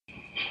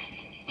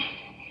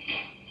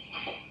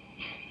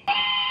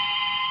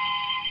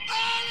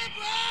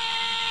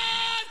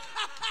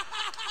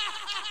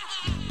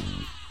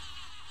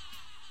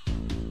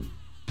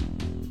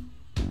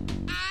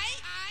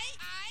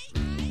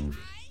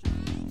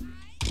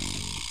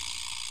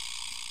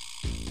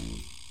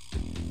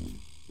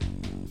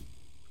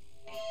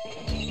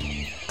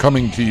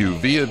Coming to you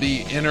via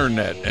the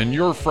internet and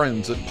your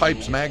friends at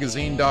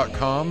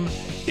PipesMagazine.com,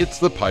 it's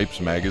the Pipes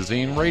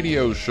Magazine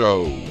Radio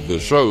Show. The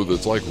show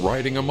that's like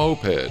riding a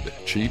moped.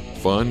 Cheap,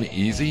 fun,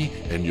 easy,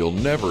 and you'll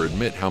never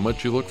admit how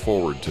much you look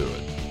forward to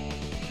it.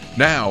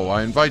 Now,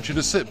 I invite you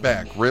to sit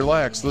back,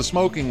 relax, the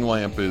smoking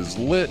lamp is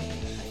lit.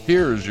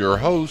 Here's your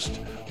host,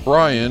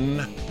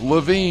 Brian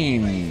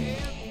Levine.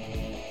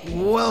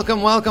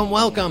 Welcome, welcome,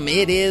 welcome.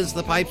 It is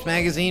the Pipes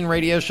Magazine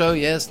Radio Show.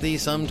 Yes, the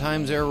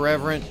sometimes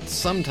irreverent,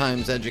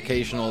 sometimes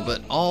educational,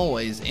 but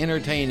always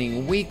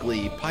entertaining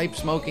weekly pipe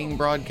smoking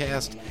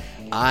broadcast.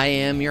 I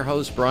am your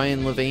host,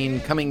 Brian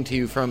Levine, coming to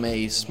you from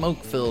a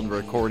smoke-filled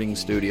recording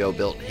studio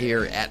built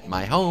here at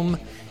my home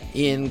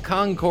in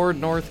Concord,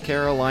 North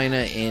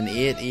Carolina, and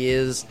it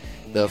is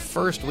the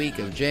first week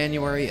of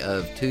January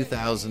of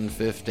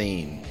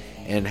 2015.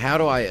 And how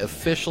do I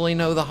officially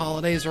know the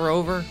holidays are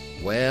over?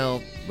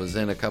 Well, was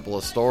in a couple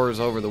of stores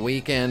over the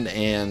weekend,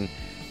 and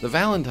the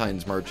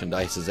Valentine's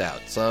merchandise is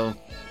out. So,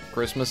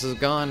 Christmas is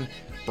gone.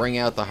 Bring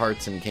out the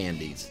hearts and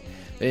candies.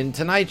 In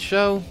tonight's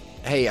show,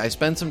 hey, I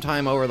spent some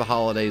time over the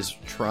holidays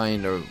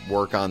trying to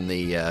work on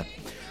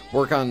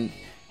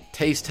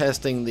taste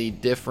testing the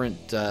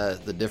different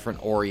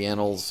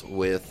Orientals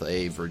with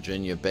a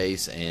Virginia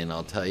base, and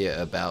I'll tell you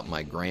about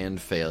my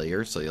grand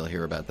failure. So you'll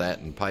hear about that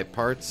in Pipe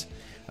Parts.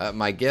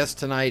 My guest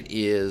tonight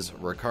is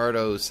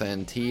Riccardo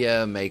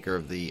Santia, maker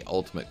of the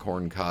Ultimate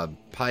Corncob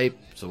Pipe,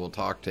 so we'll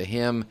talk to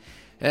him.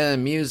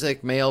 And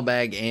music,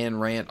 mailbag,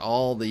 and rant,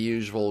 all the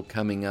usual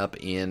coming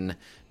up in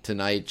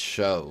tonight's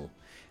show.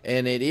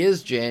 And it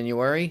is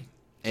January,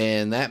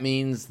 and that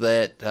means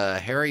that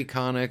Harry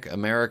Connick,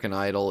 American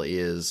Idol,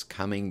 is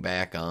coming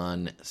back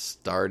on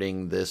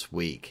starting this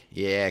week.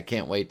 Yeah, I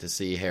can't wait to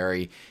see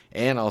Harry,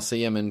 and I'll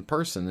see him in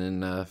person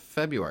in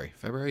February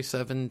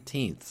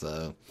 17th,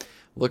 so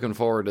looking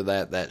forward to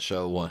that. That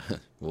show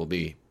will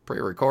be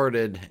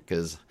pre-recorded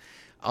because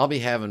I'll be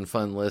having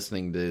fun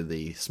listening to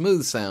the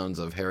smooth sounds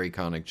of Harry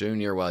Connick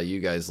Jr. while you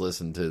guys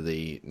listen to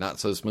the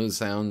not-so-smooth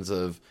sounds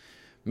of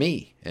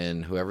me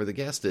and whoever the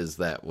guest is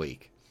that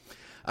week.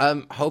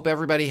 Hope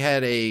everybody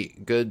had a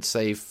good,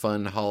 safe,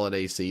 fun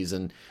holiday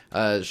season.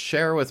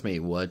 Share with me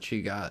what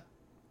you got.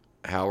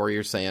 How are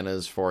your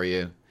Santas for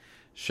you?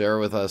 Share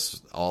with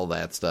us all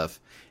that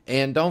stuff.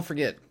 And don't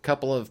forget, a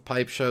couple of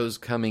pipe shows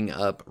coming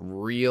up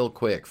real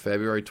quick.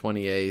 February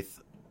 28th,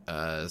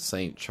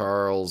 St.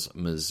 Charles,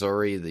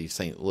 Missouri, the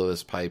St.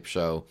 Louis Pipe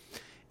Show.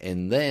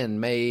 And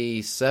then May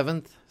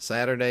 7th,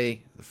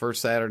 Saturday, the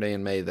first Saturday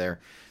in May there,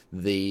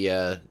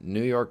 the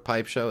New York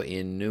Pipe Show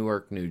in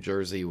Newark, New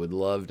Jersey. Would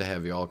love to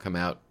have you all come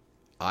out.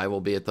 I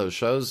will be at those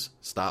shows.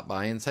 Stop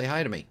by and say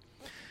hi to me.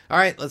 All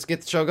right, let's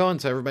get the show going.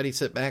 So everybody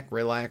sit back,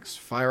 relax,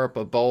 fire up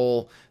a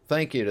bowl.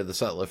 Thank you to the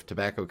Sutliff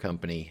Tobacco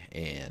Company,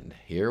 and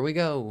here we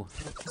go.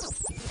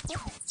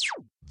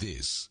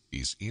 This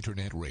is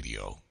Internet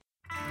Radio.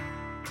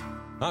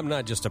 I'm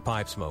not just a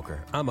pipe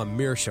smoker. I'm a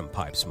Meerschaum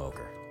pipe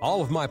smoker.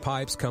 All of my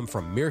pipes come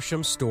from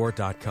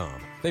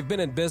MeerschaumStore.com. They've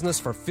been in business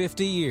for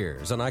 50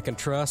 years, and I can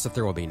trust that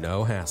there will be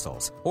no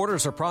hassles.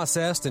 Orders are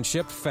processed and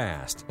shipped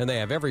fast, and they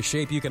have every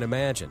shape you can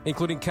imagine,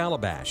 including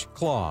calabash,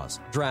 claws,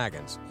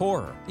 dragons,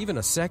 horror, even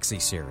a sexy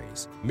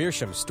series.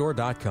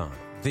 MeerschaumStore.com.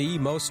 The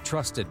most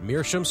trusted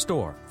Meerschaum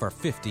store for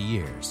 50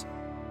 years.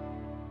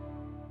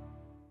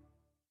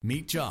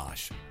 Meet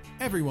Josh.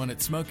 Everyone at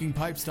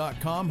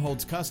SmokingPipes.com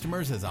holds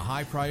customers as a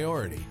high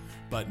priority,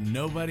 but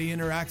nobody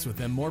interacts with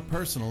them more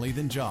personally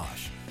than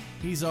Josh.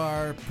 He's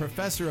our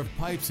professor of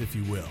pipes, if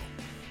you will.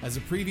 As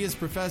a previous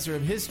professor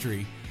of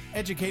history,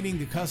 educating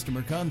the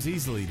customer comes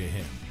easily to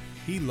him.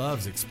 He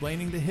loves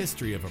explaining the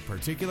history of a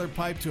particular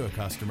pipe to a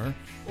customer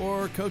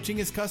or coaching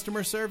his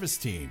customer service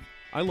team.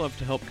 I love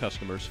to help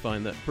customers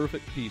find that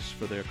perfect piece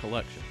for their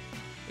collection.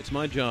 It's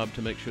my job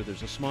to make sure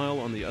there's a smile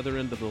on the other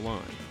end of the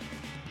line,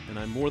 and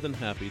I'm more than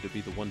happy to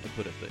be the one to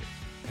put it there.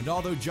 And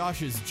although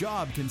Josh's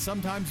job can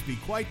sometimes be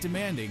quite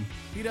demanding,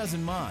 he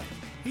doesn't mind.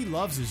 He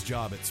loves his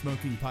job at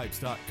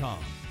SmokingPipes.com.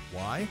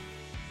 Why?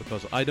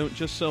 Because I don't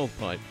just sell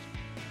pipes,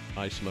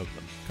 I smoke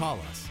them. Call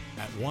us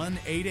at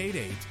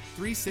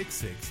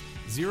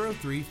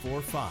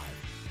 1-888-366-0345.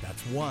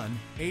 That's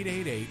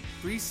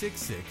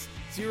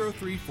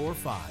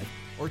 1-888-366-0345.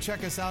 Or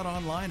check us out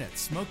online at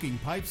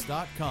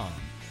SmokingPipes.com.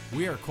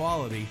 We are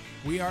quality.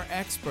 We are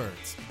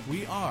experts.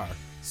 We are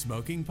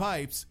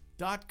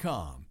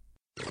SmokingPipes.com.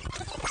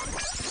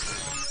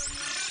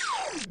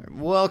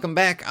 Welcome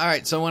back. All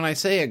right, so when I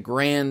say a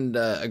grand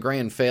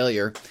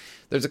failure,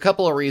 there's a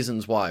couple of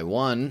reasons why.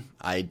 One,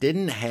 I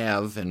didn't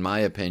have, in my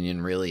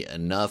opinion, really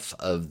enough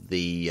of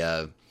the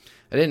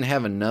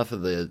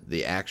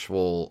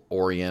actual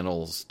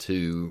Orientals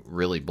to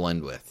really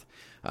blend with.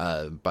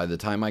 By the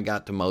time I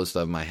got to most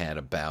of them, I had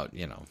about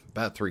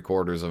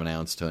 3/4 of an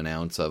ounce to an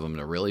ounce of them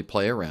to really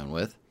play around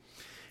with.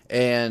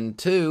 And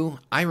two,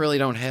 I really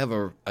don't have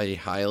a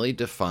highly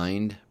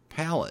defined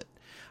palate.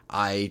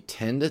 I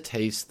tend to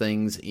taste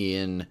things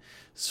in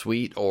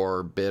sweet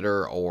or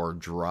bitter or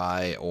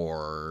dry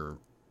or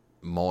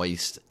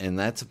moist, and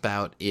that's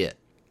about it.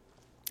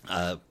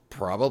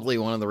 probably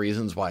one of the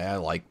reasons why I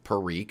like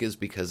Perique is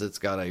because it's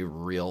got a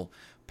real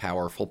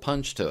powerful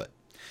punch to it.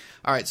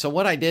 All right, so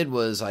what I did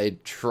was I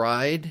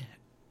tried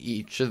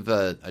each of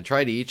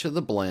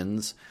the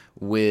blends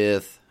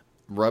with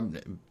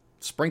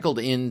sprinkled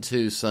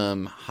into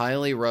some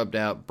highly rubbed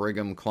out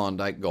Brigham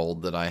Klondike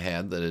Gold that I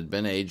had that had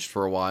been aged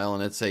for a while,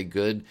 and it's a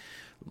good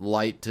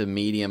light to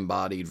medium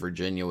bodied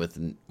Virginia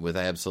with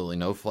absolutely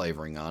no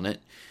flavoring on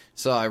it.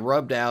 So I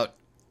rubbed out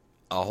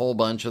a whole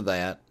bunch of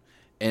that,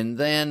 and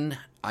then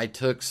I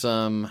took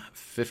some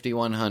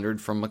 5100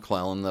 from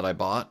McClellan that I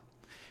bought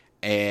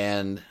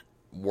and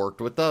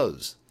worked with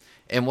those.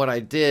 And what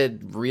I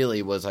did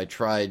really was I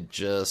tried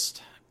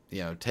just,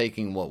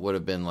 taking what would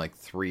have been like a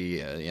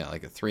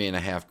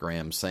 3.5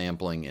 gram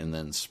sampling and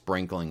then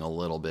sprinkling a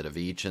little bit of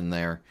each in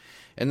there,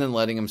 and then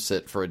letting them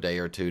sit for a day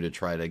or two to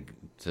try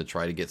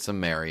to get some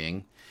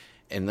marrying.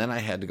 And then I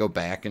had to go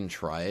back and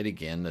try it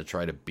again to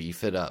try to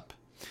beef it up.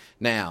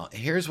 Now,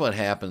 here's what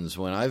happens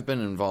when I've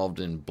been involved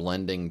in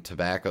blending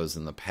tobaccos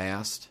in the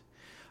past.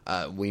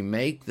 We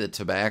make the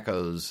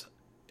tobaccos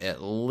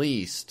at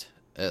least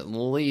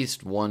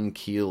 1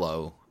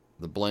 kilo.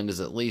 The blend is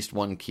at least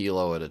 1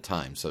 kilo at a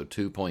time, so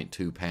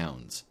 2.2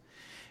 pounds.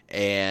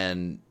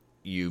 And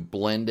you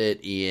blend it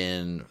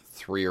in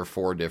 3 or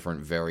 4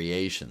 different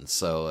variations.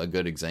 So a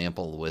good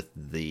example with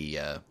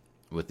the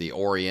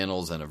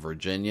Orientals and a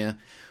Virginia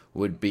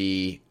would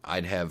be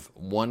I'd have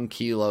 1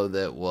 kilo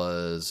that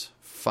was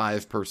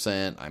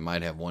 5%. I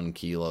might have 1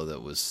 kilo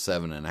that was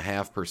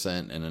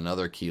 7.5%, and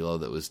another kilo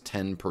that was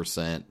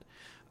 10%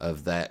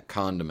 of that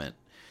condiment,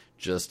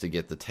 just to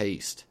get the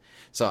taste.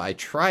 So I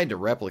tried to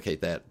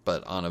replicate that,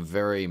 but on a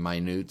very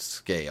minute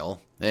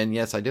scale. And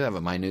yes, I do have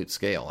a minute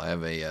scale. I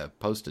have a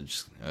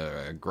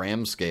a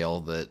gram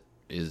scale that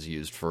is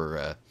used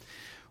for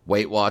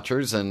Weight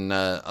Watchers and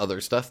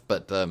other stuff.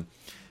 But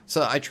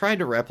so I tried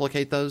to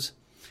replicate those,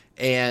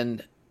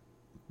 and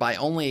by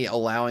only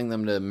allowing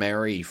them to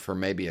marry for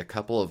maybe a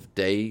couple of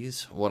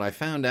days, what I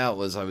found out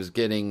was I was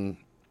getting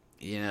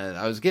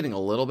a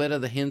little bit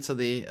of the hints of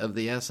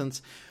the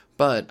essence,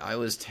 but I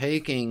was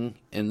taking,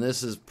 and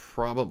this is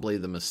probably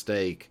the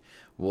mistake,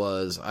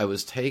 was I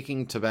was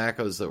taking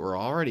tobaccos that were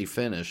already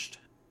finished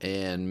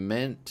and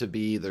meant to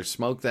be either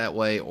smoked that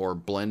way or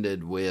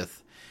blended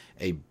with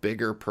a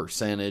bigger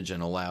percentage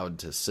and allowed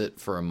to sit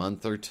for a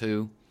month or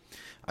two.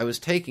 I was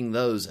taking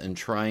those and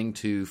trying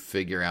to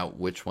figure out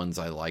which ones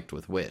I liked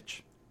with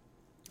which.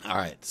 All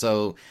right,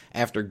 so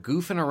after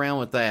goofing around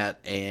with that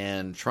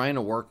and trying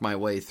to work my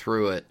way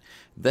through it,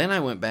 then I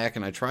went back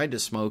and I tried to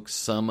smoke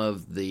some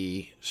of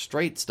the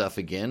straight stuff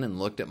again and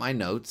looked at my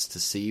notes to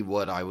see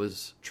what I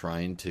was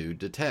trying to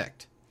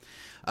detect.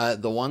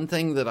 The one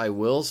thing that I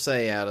will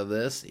say out of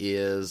this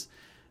is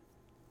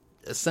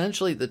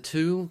essentially the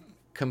two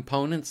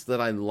components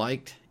that I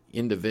liked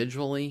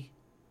individually,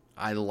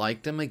 I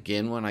liked them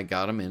again when I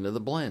got them into the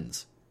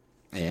blends.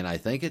 And I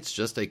think it's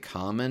just a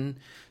common,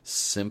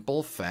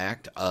 simple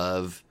fact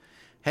of,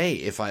 hey,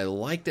 if I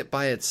liked it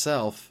by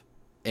itself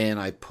and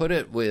I put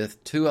it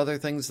with 2 other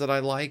things that I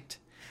liked,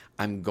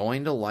 I'm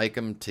going to like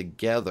them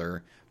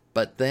together,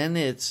 but then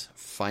it's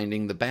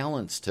finding the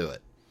balance to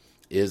it.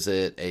 Is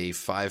it a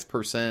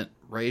 5%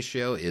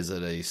 ratio? Is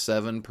it a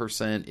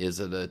 7%? Is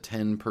it a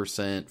 10%,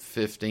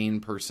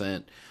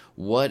 15%?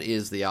 What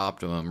is the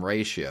optimum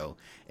ratio?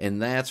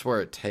 And that's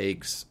where it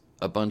takes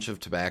a bunch of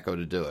tobacco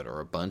to do it,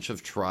 or a bunch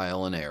of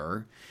trial and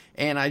error.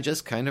 And I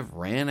just kind of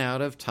ran out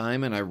of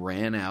time, and I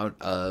ran out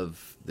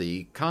of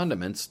the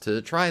condiments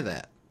to try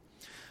that.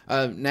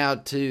 Now,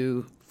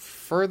 to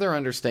further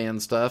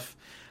understand stuff,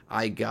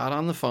 I got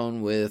on the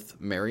phone with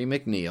Mary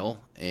McNeil,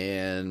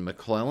 and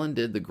McClellan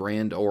did the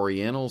Grand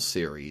Oriental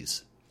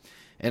series.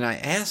 And I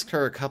asked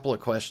her a couple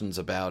of questions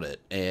about it,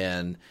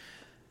 and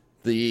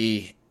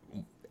the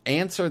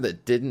question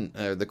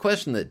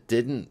that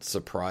didn't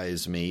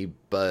surprise me,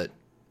 but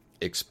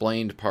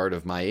explained part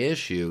of my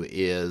issue,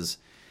 is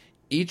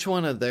each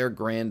one of their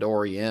Grand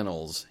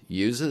Orientals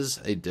uses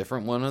a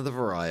different one of the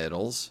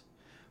varietals,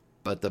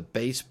 but the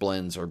base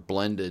blends are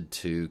blended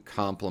to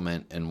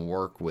complement and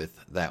work with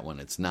that one.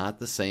 It's not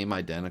the same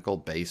identical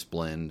base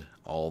blend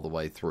all the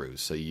way through.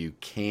 So you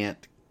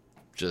can't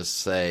just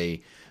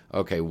say,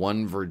 okay,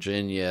 one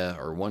Virginia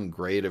or one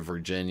grade of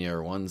Virginia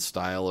or one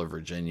style of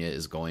Virginia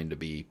is going to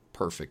be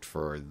perfect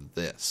for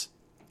this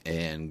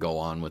and go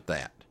on with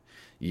that.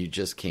 You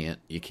just can't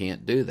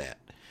do that.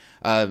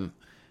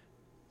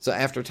 So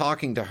after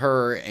talking to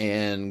her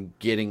and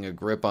getting a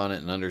grip on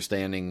it and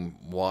understanding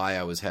why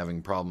I was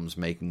having problems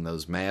making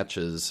those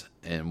matches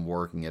and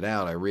working it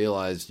out, I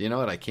realized,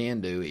 what I can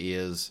do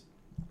is,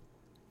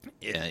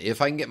 if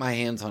I can get my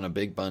hands on a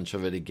big bunch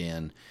of it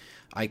again,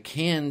 I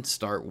can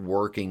start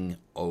working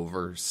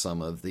over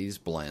some of these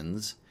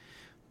blends.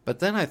 But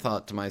then I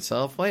thought to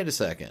myself, wait a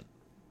second.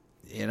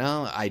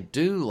 I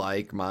do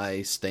like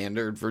my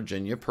standard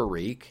Virginia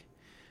Perique.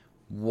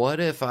 What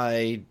if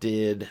I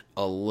did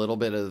a little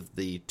bit of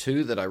the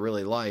 2 that I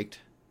really liked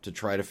to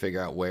try to figure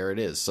out where it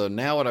is? So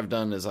now what I've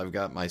done is I've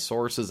got my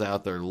sources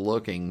out there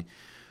looking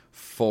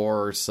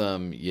for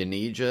some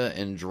Unija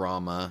and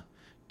Drama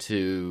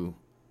to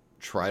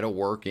try to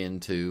work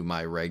into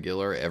my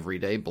regular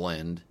everyday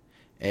blend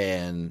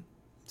and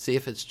see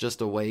if it's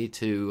just a way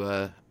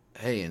to,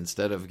 hey,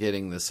 instead of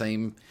getting the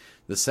same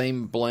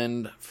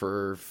blend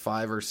for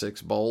 5 or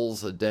 6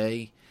 bowls a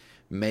day,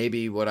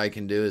 maybe what I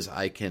can do is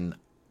I can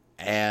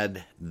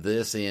add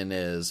this in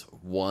as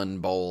 1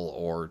 bowl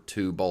or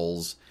 2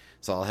 bowls.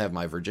 So I'll have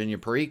my Virginia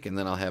Perique, and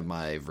then I'll have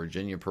my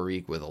Virginia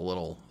Perique with a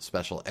little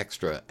special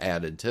extra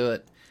added to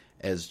it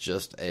as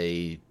just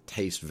a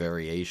taste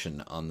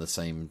variation on the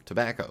same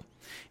tobacco.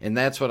 And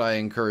that's what I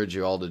encourage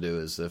you all to do,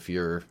 is if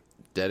you're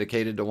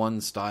dedicated to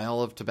one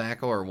style of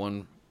tobacco or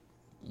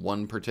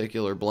one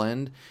particular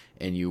blend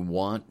and you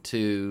want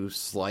to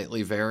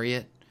slightly vary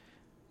it,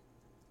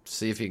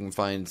 see if you can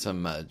find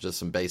some just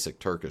some basic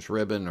Turkish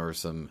ribbon or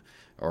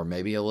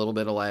maybe a little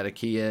bit of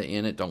Latakia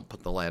in it. Don't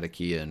put the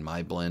Latakia in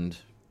my blend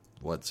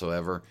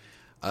whatsoever.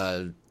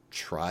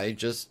 Try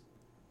just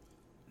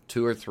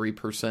 2 or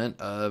 3%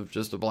 of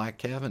just a black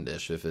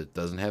Cavendish. If it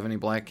doesn't have any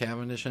black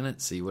Cavendish in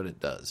it, see what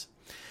it does.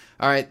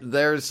 All right,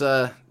 there's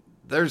the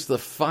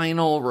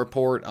final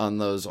report on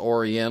those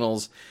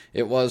Orientals.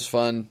 It was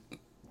fun.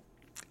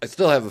 I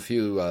still have a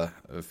few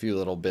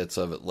little bits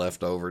of it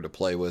left over to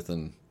play with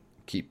and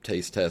keep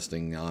taste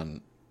testing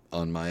on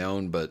my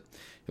own, but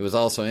it was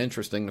also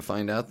interesting to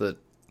find out that,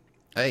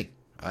 hey,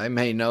 I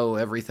may know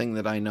everything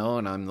that I know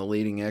and I'm the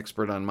leading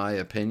expert on my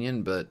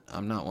opinion, but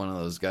I'm not one of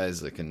those guys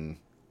that can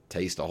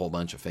taste a whole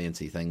bunch of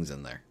fancy things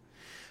in there.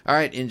 All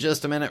right, in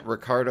just a minute,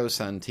 Riccardo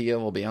Santia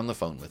will be on the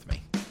phone with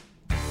me.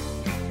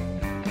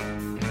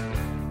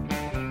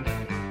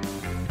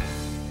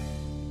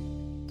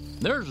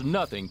 There's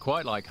nothing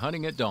quite like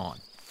hunting at dawn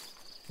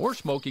or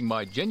smoking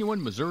my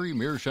genuine Missouri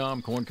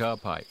Meerschaum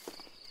corncob pipe,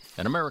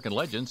 an American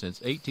legend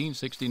since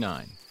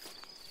 1869.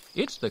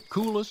 It's the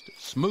coolest,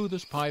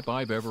 smoothest pipe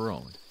I've ever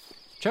owned.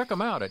 Check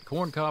them out at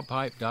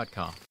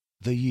corncobpipe.com.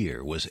 The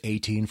year was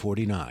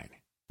 1849.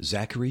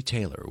 Zachary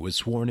Taylor was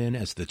sworn in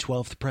as the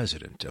 12th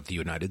President of the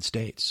United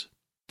States.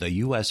 The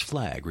U.S.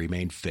 flag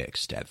remained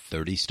fixed at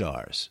 30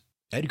 stars.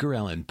 Edgar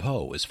Allan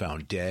Poe was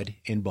found dead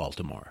in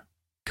Baltimore.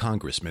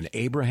 Congressman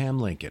Abraham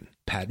Lincoln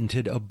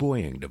patented a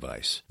buoying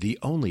device, the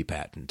only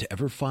patent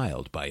ever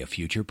filed by a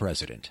future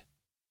president.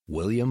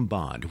 William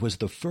Bond was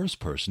the first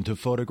person to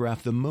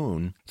photograph the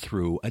moon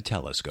through a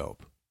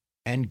telescope.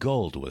 And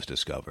gold was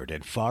discovered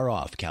in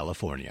far-off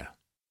California.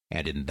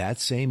 And in that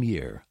same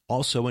year,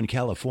 also in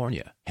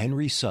California,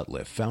 Henry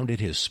Sutliff founded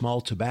his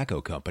small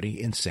tobacco company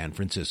in San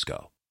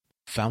Francisco,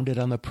 founded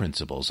on the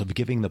principles of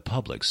giving the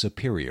public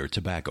superior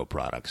tobacco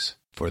products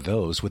for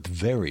those with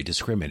very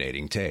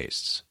discriminating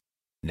tastes.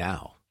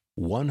 Now,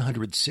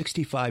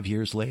 165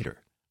 years later,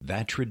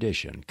 that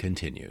tradition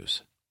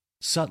continues.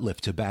 Sutliff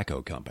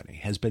Tobacco Company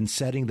has been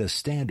setting the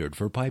standard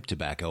for pipe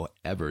tobacco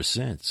ever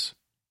since.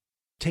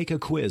 Take a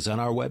quiz on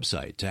our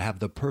website to have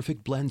the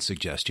perfect blend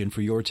suggestion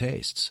for your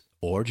tastes,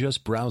 or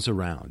just browse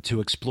around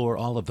to explore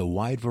all of the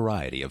wide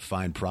variety of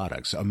fine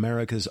products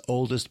America's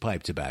oldest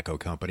pipe tobacco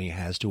company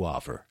has to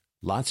offer.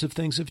 Lots of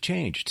things have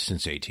changed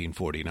since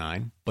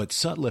 1849, but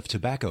Sutliff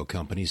Tobacco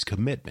Company's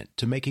commitment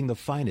to making the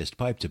finest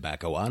pipe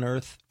tobacco on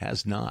earth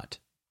has not.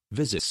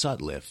 Visit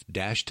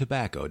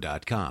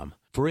sutliff-tobacco.com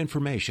for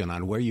information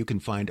on where you can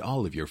find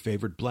all of your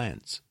favorite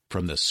blends,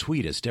 from the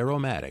sweetest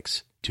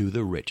aromatics to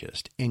the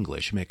richest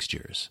English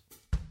mixtures.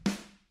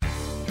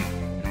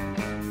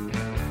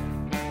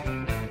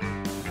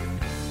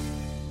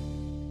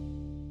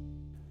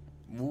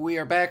 We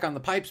are back on the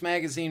Pipes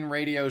Magazine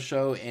radio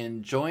show,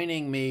 and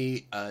joining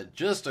me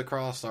just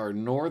across our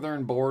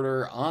northern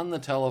border on the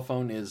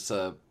telephone is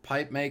a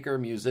pipe maker,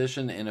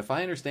 musician, and if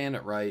I understand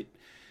it right,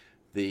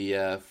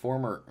 the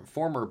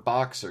former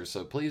boxer.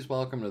 So please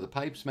welcome to the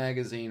Pipes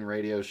Magazine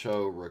radio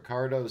show,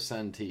 Riccardo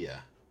Santia.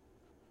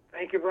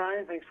 Thank you,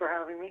 Brian. Thanks for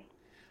having me.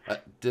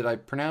 Did I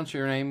pronounce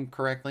your name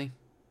correctly?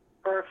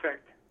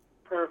 Perfect.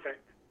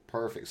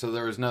 So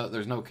there's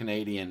no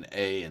Canadian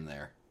A in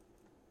there.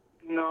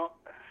 No,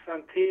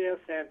 Santia,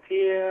 that's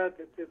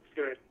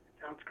good.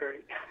 Sounds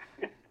great.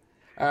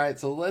 All right,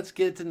 so let's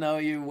get to know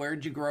you.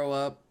 Where'd you grow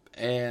up,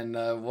 and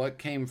what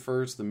came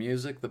first, the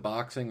music, the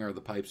boxing, or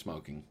the pipe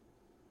smoking?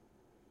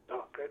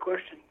 Oh, good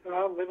question.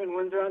 I live in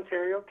Windsor,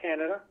 Ontario,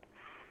 Canada.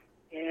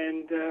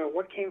 And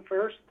what came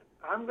first?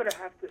 I'm going to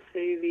have to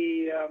say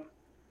the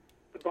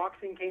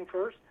boxing came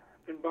first.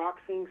 I've been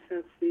boxing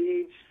since the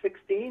age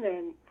 16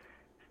 and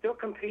still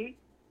compete.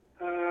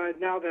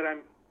 Now that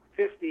I'm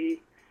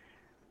 50,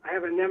 I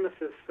have a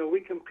nemesis, so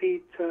we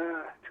compete 2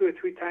 or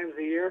 3 times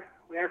a year.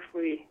 We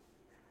actually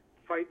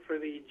fight for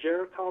the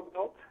Geritol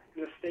belt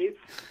in the States,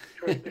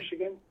 Detroit,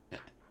 Michigan.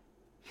 It's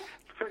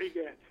pretty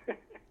good.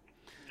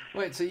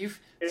 Wait, so you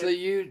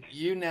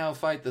now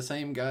fight the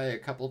same guy a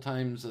couple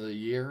times a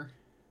year?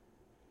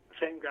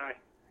 Same guy,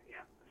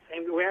 yeah.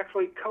 Same. We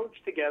actually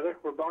coach together.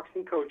 We're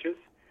boxing coaches,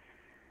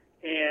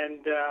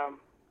 and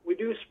we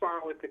do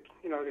spar with the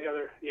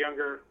other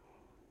younger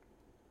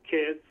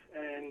kids,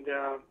 and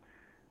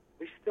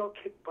we still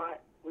kick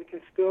butt. We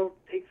can still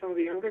take some of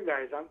the younger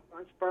guys. I'm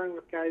sparring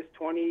with guys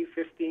 20,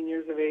 15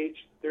 years of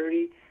age,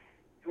 30,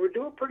 And we're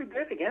doing pretty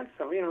good against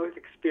them, with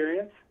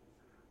experience.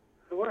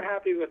 So we're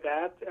happy with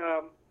that.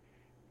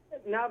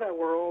 Now that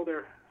we're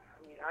older,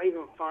 I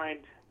even find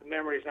the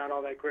memory's not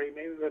all that great,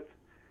 maybe with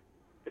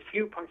the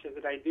few punches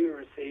that I do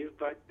receive,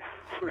 but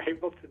we're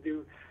able to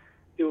do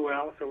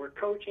well. So we're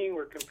coaching,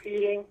 we're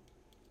competing.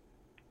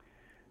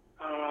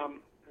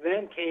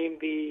 Then came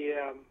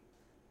the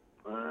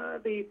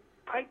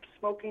pipe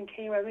smoking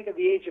came, I think, at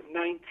the age of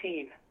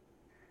 19.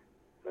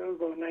 So that was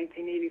about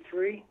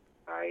 1983.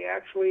 I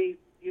actually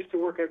used to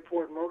work at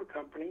Ford Motor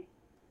Company,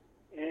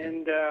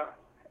 and I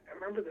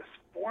remember this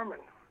foreman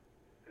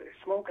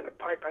smoking a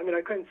pipe.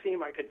 I couldn't see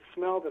him. I could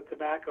smell the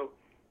tobacco.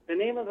 The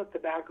name of the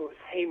tobacco was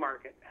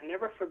Haymarket. I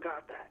never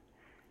forgot that.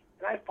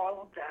 And I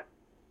followed that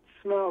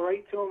smell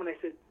right to him, and I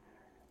said,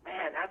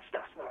 man, that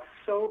stuff smells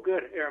so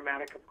good.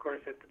 Aromatic, of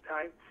course, at the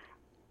time.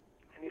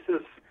 And he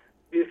says,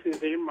 this is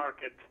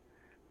Haymarket.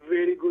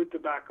 Very good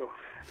tobacco.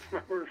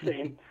 I remember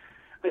saying,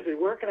 I said,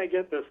 where can I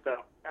get this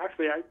stuff?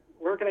 Actually,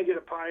 where can I get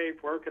a pipe?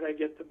 Where can I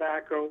get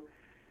tobacco?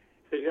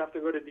 He said, you have to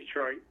go to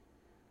Detroit.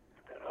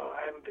 I said,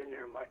 I haven't been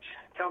there much.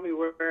 Tell me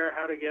where,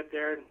 how to get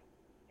there. And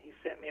he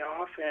sent me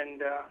off,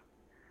 and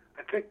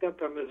I picked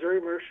up a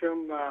Missouri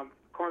Meerschaum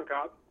corn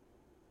cob.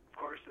 Of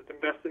course, it's the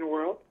best in the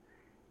world.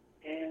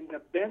 And a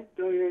bent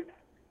billiard,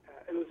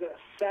 it was a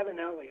 7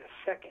 Ellie, a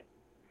second.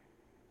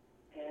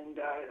 And,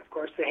 of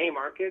course, the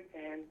Haymarket.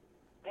 And,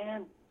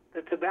 man,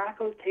 the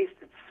tobacco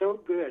tasted so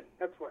good.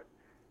 That's what,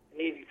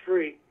 in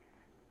 83.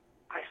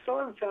 I still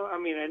haven't found,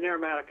 an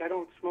aromatic. I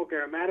don't smoke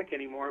aromatic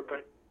anymore,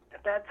 but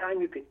at that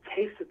time you could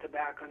taste the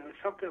tobacco, and there was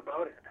something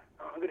about it.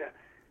 I'm going to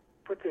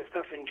put this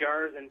stuff in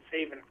jars and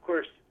save it. Of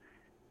course,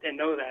 didn't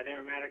know that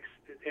aromatics,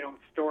 they don't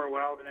store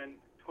well, and then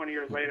 20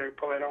 years later I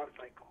pull it out. It's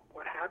like,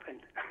 what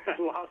happened?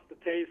 I lost the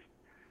taste.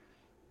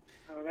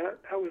 That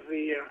was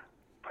the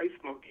pipe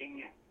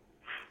smoking.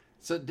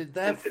 So did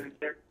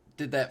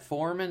that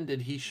foreman,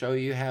 did he show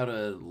you how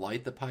to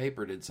light the pipe,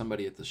 or did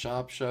somebody at the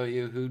shop show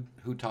you?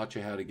 Who taught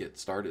you how to get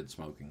started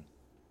smoking?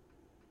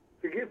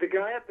 The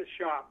guy at the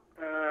shop.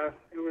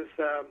 It was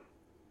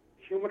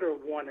Humidor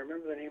 1. I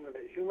remember the name of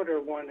it,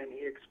 Humidor 1, and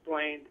he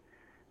explained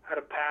how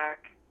to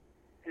pack.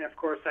 And, of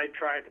course, I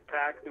tried to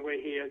pack the way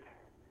he had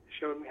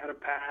showed me how to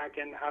pack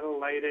and how to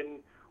light it and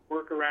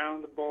work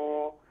around the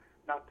bowl,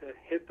 not to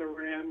hit the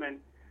rim.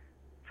 And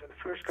for the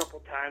first couple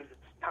of times,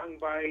 it's tongue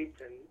bites,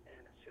 and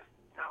it's just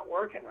not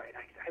working right.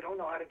 I don't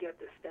know how to get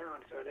this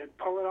down. So then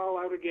pull it all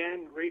out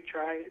again,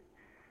 retry it.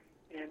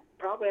 And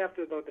probably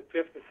after about the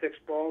fifth or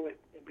sixth bowl, it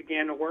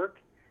began to work.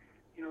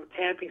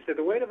 Tamping said,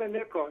 the weight of a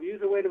nickel, use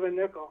the weight of a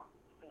nickel.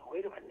 The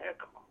weight of a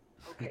nickel.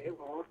 Okay,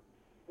 well,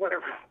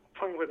 whatever.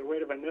 Playing with the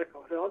weight of a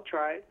nickel. So I'll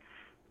try it.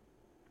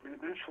 And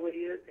eventually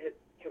it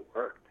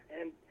worked.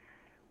 And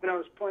when I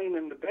was playing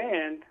in the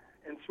band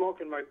and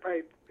smoking my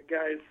pipe, the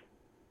guys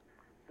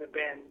in the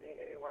band,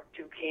 they weren't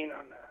too keen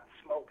on the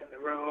smoke in the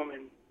room.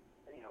 And,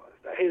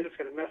 hey, this is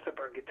going to mess up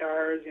our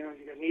guitars. You're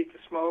going to need to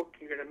smoke.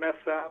 You're going to mess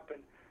up.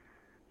 And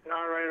I said,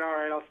 all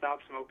right, I'll stop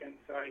smoking.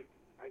 So I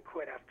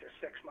quit after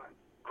 6 months.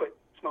 Quit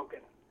smoking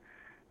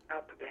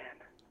out the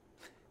band.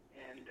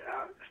 And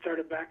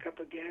started back up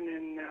again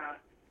in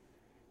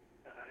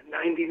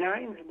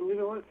 99, I believe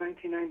it was,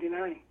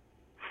 1999.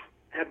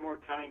 Had more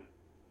time.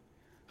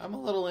 I'm a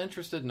little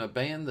interested in a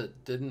band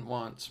that didn't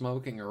want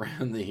smoking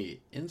around the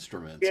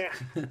instruments. Yeah.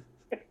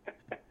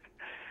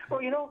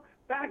 Well,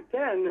 back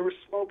then there was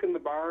smoke in the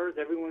bars.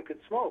 Everyone could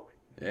smoke.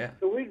 Yeah.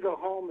 So we'd go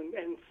home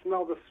and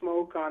smell the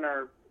smoke on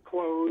our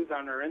clothes,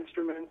 on our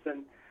instruments.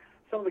 And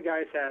some of the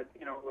guys had,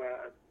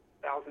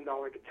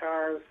 $1,000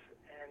 guitars.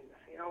 And,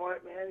 you know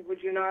what, man,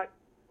 would you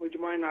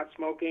mind not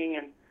smoking?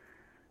 And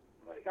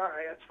I'm like, all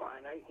right, that's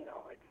fine. I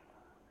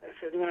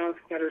said,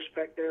 got to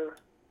respect their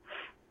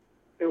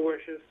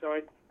wishes. So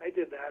I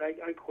did that.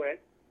 I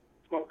quit.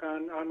 Smoke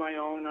on my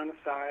own, on the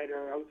side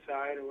or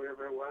outside or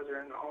whatever it was,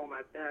 or in the home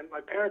at then. My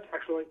parents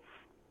actually,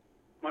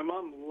 my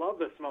mom loved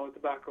the smell of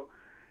tobacco.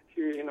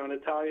 She was, an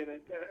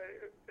Italian.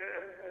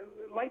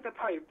 Light the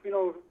pipe,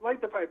 light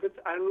the pipe.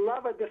 I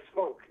love it, the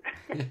smoke.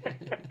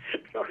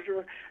 So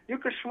you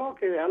could smoke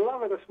it. I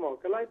love it, the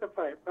smoke. I light the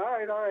pipe. All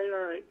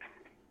right.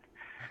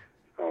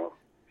 So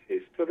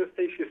to this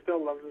day, she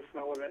still loves the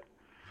smell of it.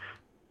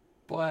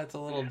 Boy, it's a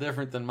little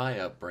different than my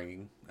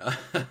upbringing.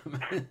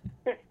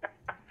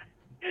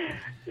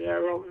 Yeah,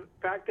 well,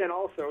 back then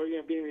also,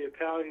 being the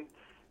Italian,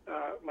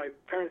 my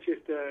parents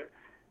used to,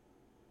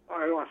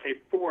 I don't want to say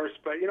force,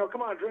 but,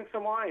 come on, drink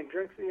some wine.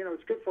 Drink,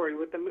 it's good for you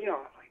with the meal.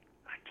 I'm like,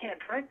 I can't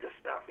drink this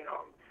stuff.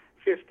 I'm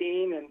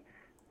 15 and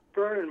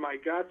burning my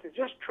guts. And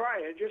just try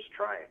it.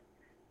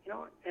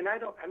 And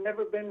I've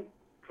never been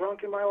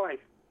drunk in my life.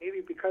 Maybe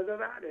because of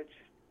that,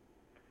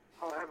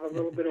 I'll have a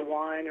little bit of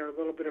wine or a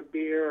little bit of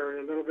beer or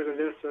a little bit of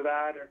this or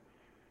that or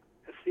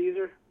a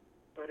Caesar.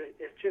 But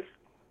it's just,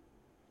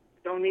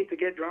 don't need to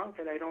get drunk,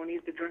 and I don't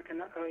need to drink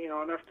enough,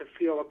 enough to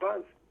feel a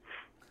buzz.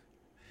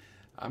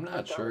 I'm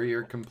not sure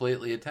you're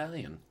completely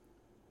Italian.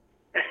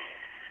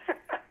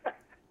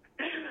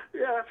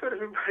 Yeah, that's what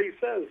everybody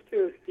says,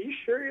 too. Are you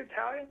sure you're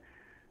Italian?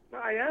 No,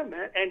 I am,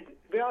 man. And to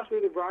be honest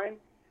with you, Brian,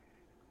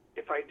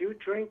 if I do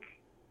drink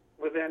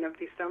with an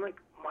empty stomach,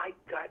 my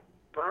gut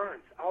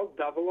burns. I'll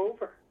double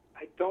over.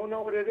 I don't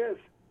know what it is.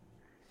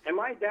 And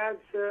my dad's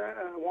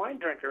a wine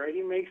drinker, right?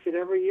 He makes it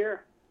every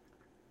year.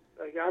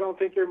 Like, I don't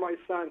think you're my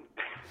son.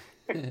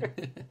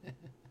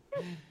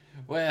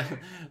 Well,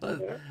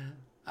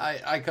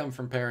 I come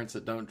from parents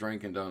that don't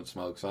drink and don't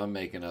smoke, so I'm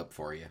making up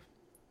for you.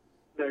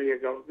 There you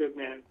go. Good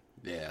man.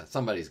 Yeah,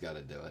 somebody's got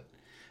to do it.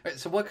 All right,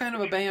 so what kind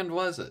of a band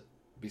was it,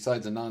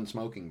 besides a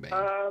non-smoking band?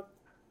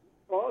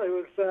 Well, it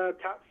was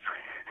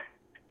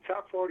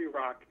top 40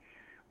 rock.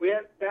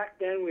 Back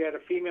then we had a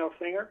female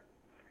singer,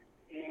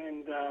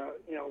 and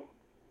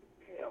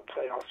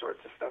played all sorts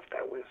of stuff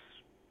that was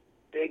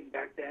big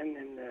back then.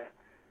 And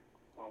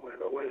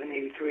whatever it was in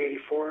 '83,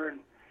 '84, and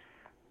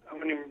I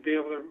wouldn't even be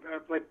able to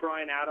like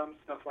Bryan Adams,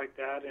 stuff like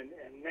that. And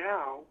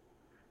now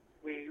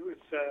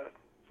it's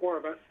 4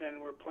 of us,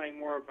 and we're playing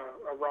more of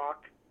a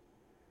rock,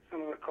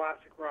 some of the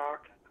classic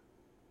rock,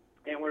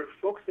 and we're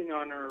focusing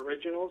on our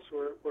originals.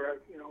 We're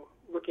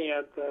looking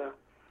at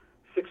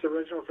 6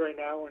 originals right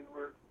now, and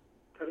we're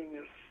cutting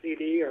this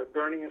CD or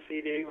burning a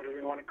CD, whatever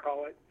you want to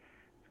call it.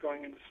 It's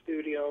going into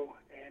studio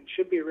and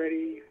should be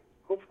ready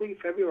hopefully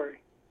February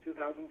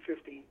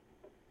 2015.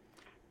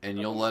 And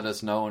you'll let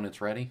us know when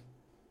it's ready?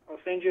 I'll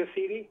send you a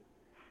CD.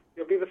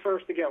 You'll be the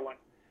first to get one.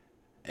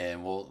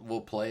 And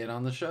we'll play it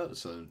on the show,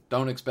 so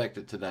don't expect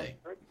it today.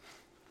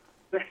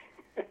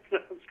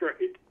 Sounds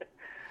great.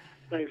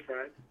 Thanks,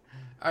 Brad.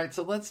 All right,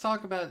 so let's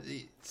talk about,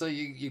 so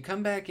you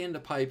come back into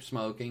pipe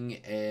smoking,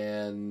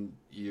 and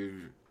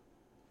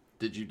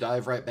did you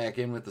dive right back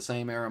in with the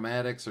same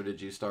aromatics, or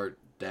did you start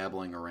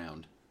dabbling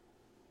around?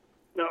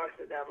 No, I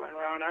started dabbling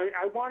around.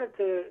 I wanted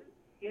to,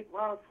 it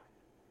was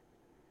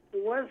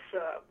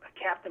a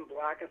Captain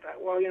Black. I thought,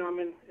 well, I'm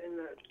in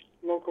the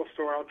local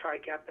store, I'll try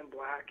Captain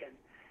Black, and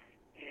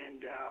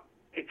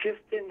it just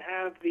didn't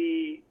have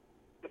the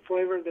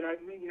flavor that I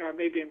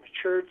maybe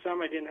matured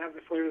some. I didn't have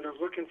the flavor that I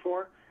was looking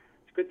for.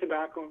 It's good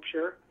tobacco, I'm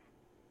sure.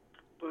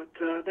 But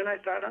then I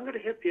thought, I'm going to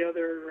hit the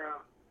other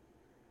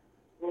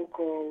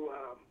local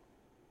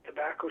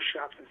tobacco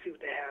shops and see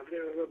what they have.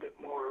 They're a little bit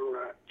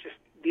more just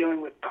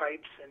dealing with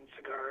pipes and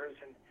cigars,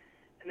 and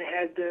they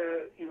had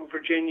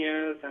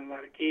Virginias and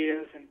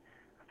Latakias, and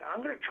I thought,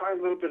 I'm going to try a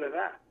little bit of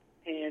that.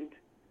 And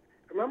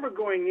I remember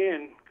going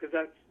in, because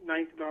that's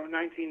about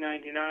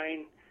 1999,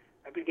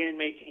 I began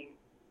making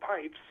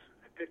pipes.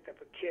 I picked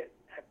up a kit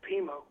at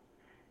Pimo,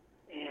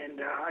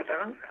 and I thought,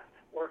 I'm going to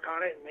work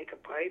on it and make a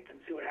pipe and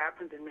see what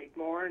happens and make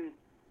more and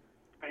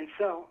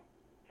sell.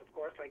 Of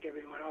course, like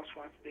everyone else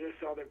wants to do,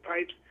 sell their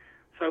pipes.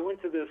 So I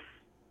went to this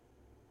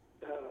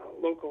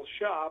local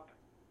shop,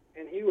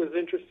 and he was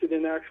interested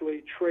in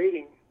actually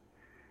trading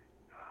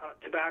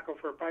tobacco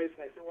for pipes.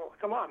 And I said, well,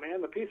 come on,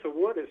 man, the piece of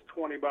wood is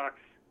 $20.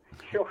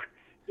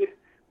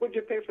 What'd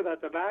you pay for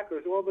that tobacco?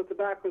 He said, well, the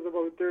tobacco is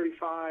about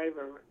 $35,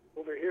 or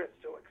over here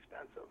it's so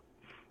expensive.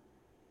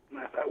 And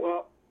I thought,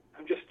 well,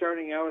 I'm just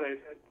starting out. I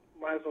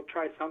might as well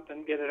try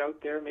something, get it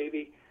out there.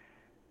 Maybe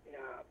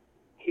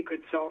he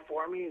could sell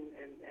for me, and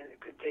it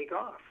could take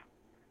off.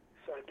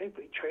 So I think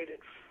we traded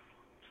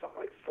something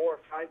like 4 or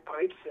 5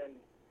 pipes, and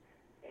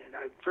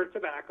for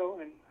tobacco.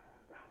 And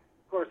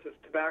of course, this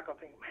tobacco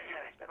thing,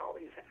 man, I spent all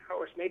these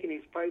hours making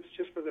these pipes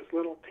just for this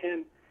little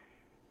tin.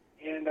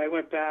 And I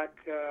went back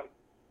 4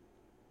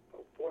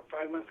 or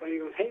 5 months later. He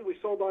goes, hey, we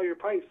sold all your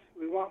pipes.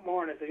 We want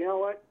more. And I said, you know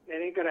what?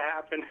 It ain't going to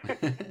happen.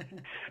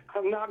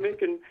 I'm not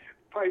making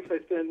pipes. I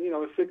spend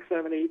 6,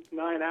 7, 8,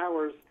 9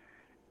 hours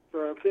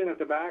for a tin of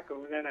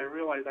tobacco. And then I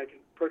realized I can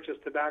purchase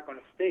tobacco in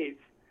the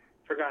States.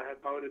 Forgot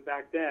about it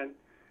back then.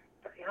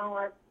 But you know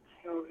what?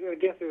 I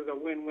guess it was a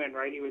win-win,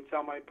 right? He would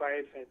sell my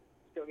pipes and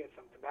still get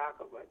some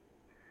tobacco. But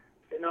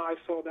I said, no,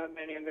 I've sold that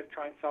many. I'm going to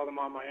try and sell them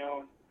on my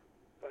own.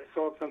 So I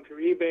sold some through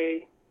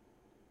eBay,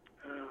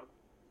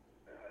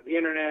 the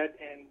internet,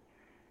 and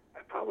I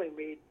probably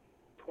made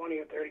 20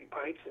 or 30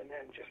 pipes, and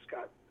then just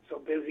got so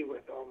busy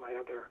with all my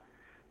other,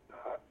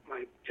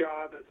 my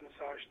job as a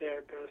massage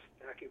therapist,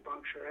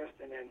 acupuncturist,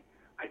 and then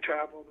I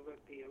traveled with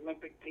the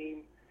Olympic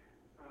team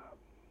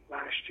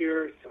last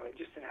year, so I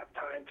just didn't have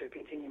time to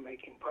continue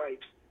making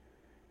pipes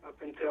up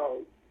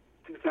until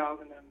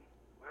 2011.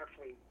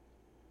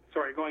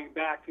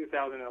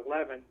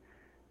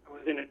 I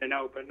was in and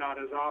out, but not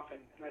as often,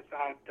 and I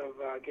thought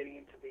of getting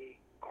into the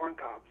corn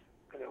cobs,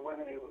 because I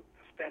wasn't able to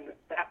spend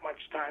that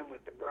much time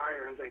with the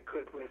briar as I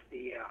could with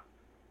the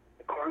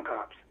corn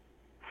cobs.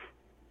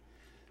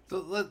 So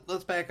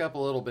let's back up a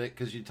little bit,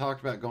 because you talked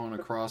about going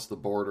across the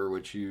border,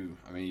 which you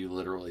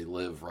literally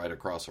live right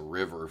across a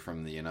river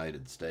from the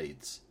United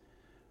States.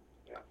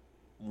 Yeah.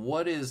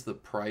 What is the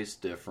price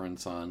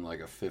difference on like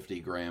a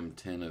 50-gram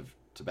tin of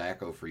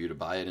tobacco for you to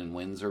buy it in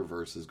Windsor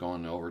versus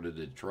going over to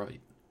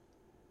Detroit?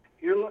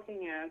 You're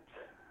looking at,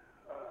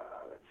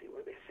 let's see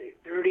what they say,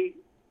 30,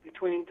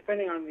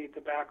 depending on the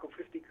tobacco,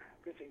 50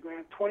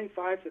 grand,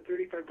 $25 to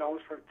 $35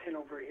 for a tin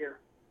over here.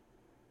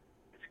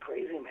 It's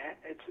crazy, man.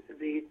 It's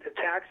the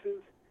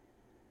taxes.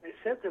 I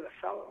said to the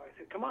fellow, I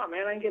said, come on,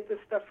 man, I can get this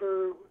stuff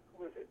for,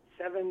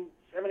 $7,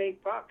 $8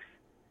 bucks.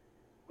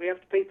 We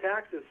have to pay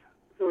taxes.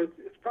 So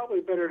it's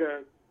probably better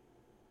to,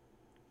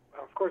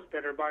 well, of course,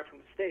 better to buy from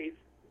the States,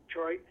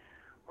 Detroit,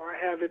 or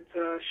have it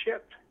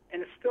shipped.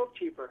 And it's still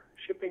cheaper.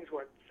 Shipping's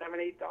what, $7,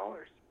 $8,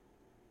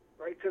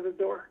 right to the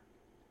door.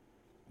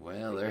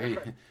 Well,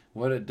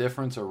 what a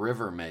difference a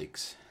river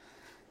makes.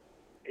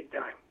 Big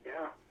time,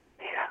 yeah.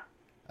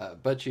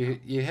 But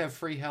you have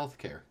free health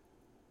care.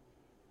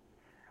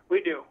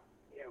 We do.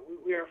 Yeah,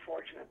 we are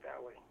fortunate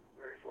that way.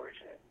 Very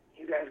fortunate.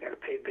 You guys got to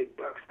pay big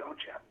bucks, don't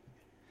you?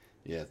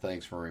 Yeah,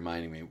 thanks for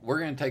reminding me. We're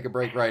going to take a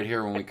break right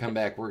here. When we come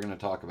back, we're going to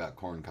talk about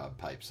corncob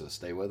pipes. So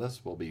stay with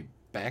us. We'll be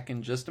back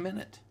in just a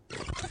minute.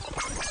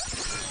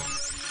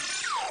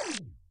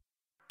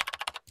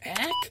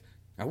 Heck,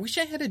 I wish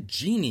I had a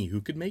genie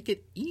who could make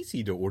it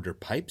easy to order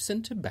pipes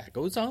and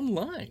tobaccos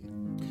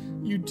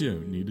online. You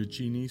don't need a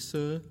genie,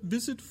 sir.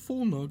 Visit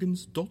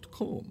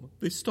 4noggins.com.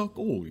 They stock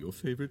all your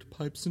favorite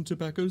pipes and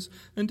tobaccos,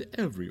 and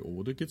every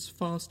order gets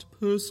fast,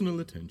 personal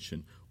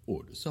attention.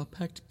 Orders are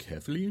packed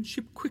carefully and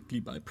shipped quickly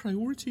by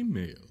priority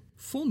mail.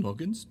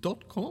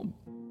 4noggins.com.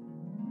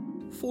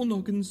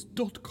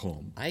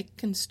 4noggins.com. I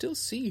can still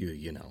see you,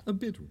 you know. A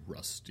bit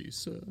rusty,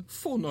 sir.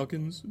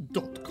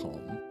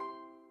 4noggins.com.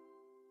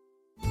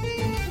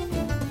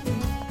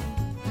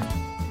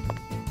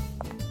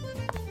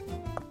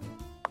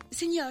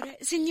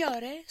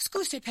 Signore,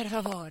 scusi per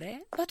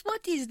favore, but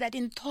what is that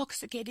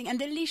intoxicating and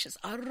delicious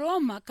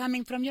aroma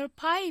coming from your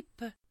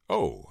pipe?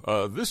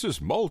 Oh, this is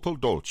Molto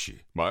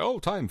Dolce, my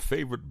all-time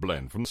favorite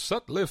blend from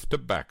Sutliff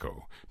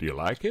Tobacco. Do you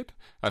like it?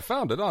 I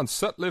found it on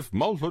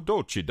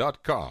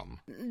SutliffMoltodolce.com.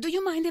 Do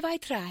you mind if I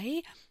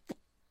try?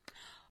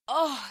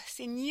 Oh,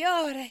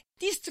 signore,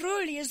 this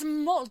truly is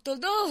molto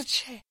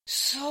dolce.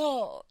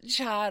 So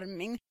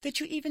charming that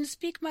you even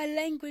speak my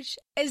language,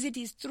 as it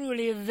is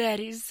truly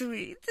very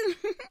sweet.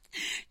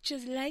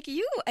 Just like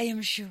you, I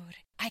am sure.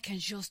 I can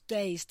just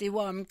taste the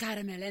warm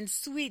caramel and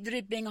sweet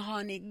dripping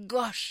honey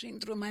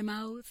gushing through my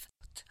mouth.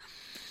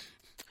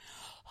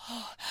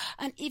 Oh,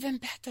 and even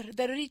better,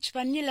 the rich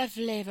vanilla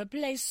flavor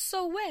plays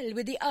so well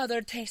with the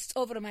other tastes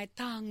over my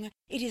tongue.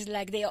 It is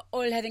like they are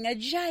all having a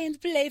giant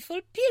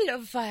playful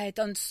pillow fight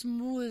on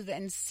smooth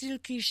and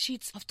silky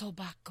sheets of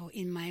tobacco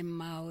in my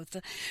mouth.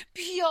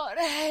 Pure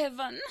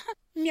heaven!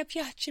 Mi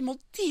piace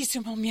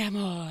moltissimo, mio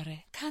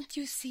amore. Can't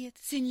you see it,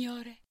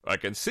 signore? I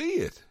can see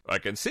it. I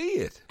can see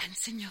it. And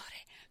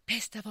signore,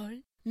 best of all,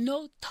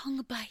 no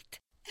tongue bite.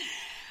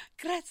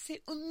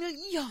 Grazie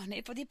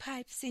 1,000,000 for the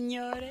pipe,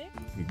 signore.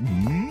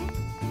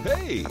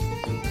 Hey!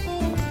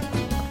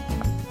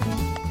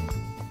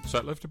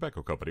 Sutliff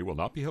Tobacco Company will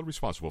not be held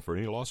responsible for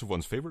any loss of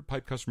one's favorite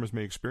pipe customers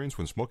may experience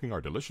when smoking our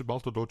delicious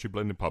Molto Dolce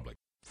blend in public.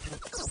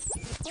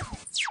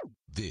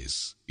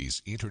 This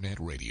is Internet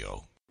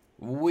Radio.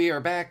 We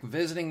are back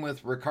visiting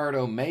with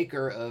Riccardo,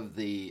 maker of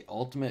the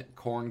ultimate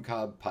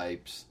corncob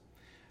pipes.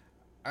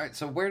 All right,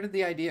 so where did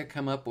the idea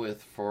come up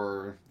with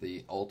for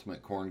the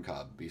ultimate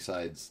corncob,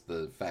 besides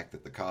the fact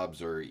that the cobs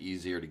are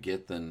easier to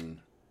get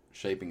than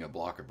shaping a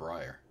block of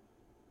briar?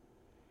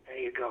 There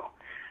you go.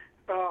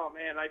 Oh,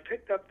 man, I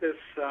picked up this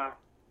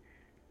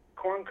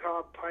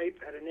corncob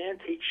pipe at an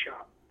antique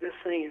shop. This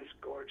thing is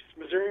gorgeous.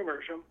 Missouri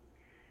Meerschaum,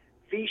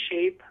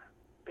 V-shape,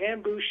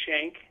 bamboo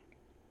shank,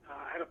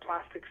 had a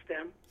plastic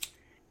stem.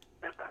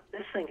 I thought,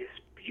 this thing is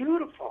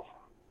beautiful.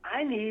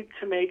 I need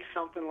to make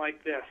something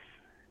like this.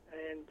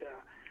 And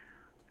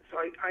so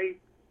I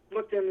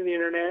looked into the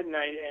internet and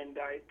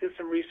I did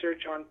some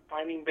research on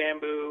finding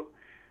bamboo,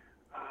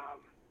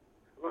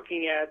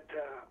 looking at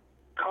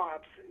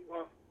cobs.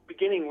 Well,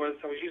 beginning was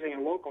I was using a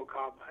local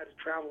cob. I had to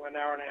travel an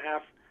hour and a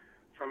half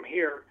from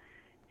here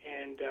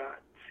and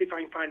see if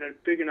I can find a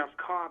big enough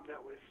cob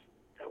that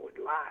would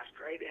last,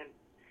 right? And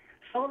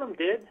some of them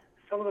did,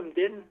 some of them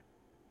didn't.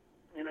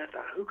 And I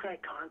thought, who can I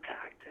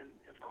contact? And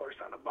of course,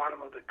 on the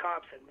bottom of the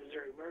cob said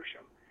Missouri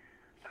Meerschaum.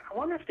 I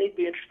wonder if they'd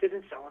be interested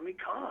in selling me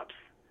cobs.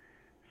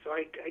 So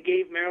I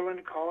gave Marilyn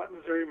a call at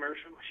Missouri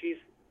Meerschaum.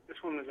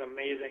 This woman is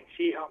amazing.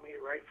 She helped me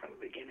right from the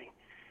beginning.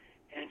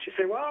 And she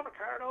said, well,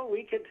 Riccardo,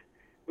 we can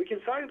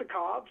sell you the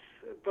cobs,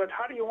 but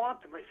how do you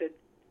want them? I said,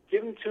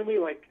 give them to me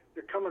like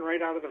they're coming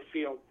right out of the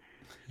field.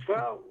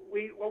 Well,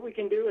 what we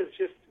can do is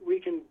we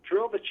can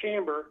drill the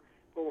chamber,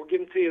 but we'll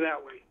give them to you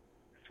that way.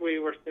 That's the way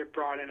they're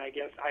brought in, I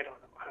guess. I don't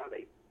know how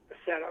they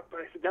set up,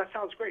 but I said, that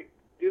sounds great.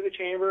 Do the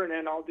chamber, and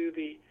then I'll do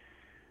the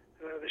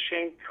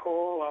shank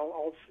hole.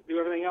 I'll do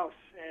everything else.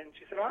 And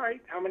she said, all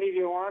right, how many do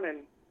you want?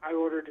 And I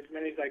ordered as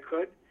many as I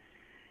could.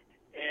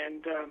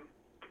 And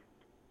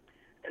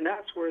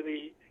that's where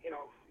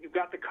you've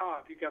got the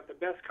cob. You've got the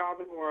best cob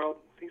in the world.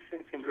 These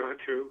things can go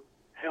through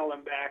hell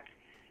and back.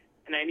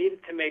 And I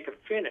needed to make a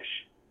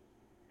finish.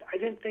 I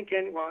didn't think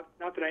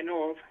not that I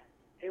know of,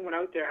 anyone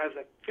out there has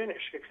a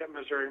finish except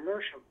Missouri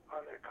Meerschaum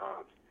on their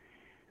cobs.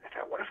 I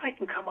thought, what if I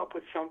can come up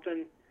with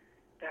something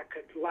that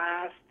could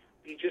last,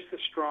 be just as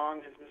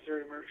strong as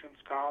Missouri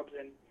Meerschaum's cobs,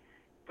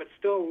 but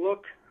still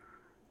look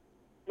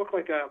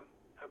like a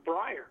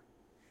briar.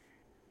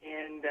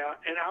 And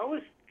I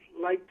always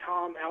liked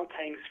Tom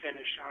Altang's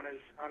finish on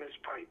his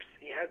pipes.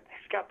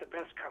 He's got the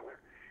best color.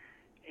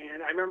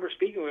 And I remember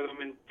speaking with him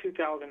in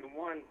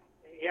 2001,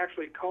 he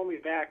actually called me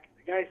back.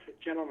 The guy's a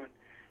gentleman,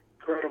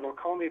 incredible.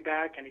 Called me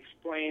back and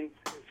explained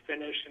his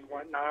finish and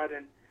whatnot.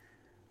 And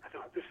I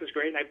thought, this is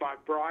great. And I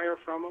bought briar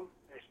from him.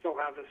 I still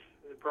have the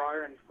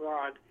briar and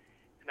rod,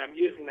 and I'm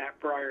using that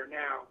briar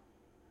now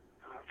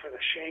for the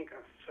shank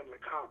of some of the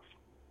cobs.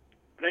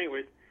 But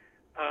anyways,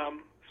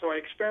 so I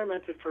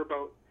experimented for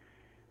about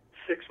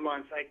 6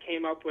 months. I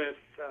came up with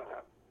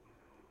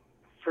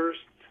first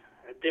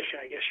edition,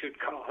 I guess you'd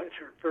call it,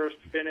 or first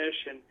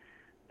finish, and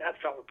that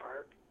fell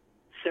apart.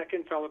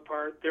 Second fell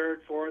apart.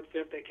 Third, fourth,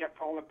 fifth, they kept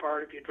falling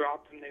apart. If you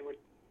dropped them, they would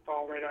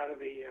fall right out of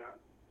the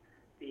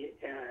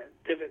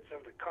divots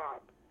of the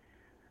cob.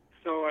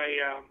 So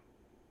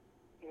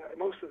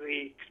most of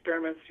the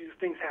experiments, these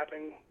things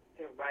happen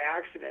by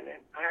accident,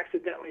 and I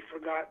accidentally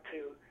forgot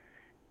to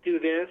do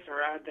this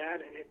or add that,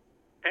 and it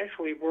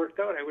actually worked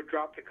out. I would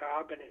drop the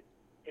cob, and it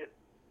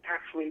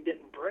actually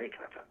didn't break.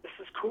 And I thought, this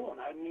is cool, and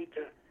I need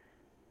to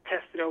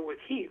test it out with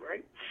heat,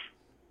 right?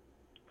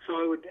 So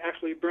I would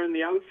actually burn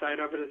the outside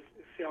of it,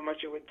 see how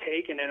much it would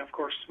take, and then, of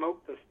course,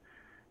 smoke this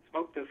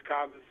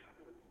cob as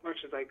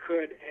much as I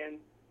could, and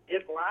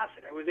it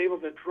lasted. I was able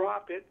to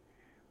drop it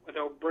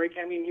without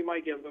breaking. I mean, you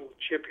might get a little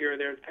chip here or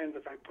there. It depends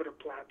if I put a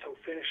plateau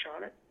finish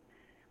on it.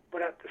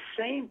 But at the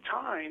same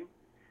time,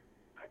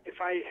 if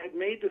I had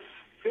made this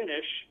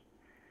finish,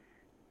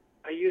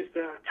 I used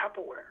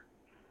Tupperware,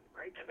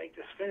 right, to make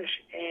this finish.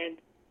 And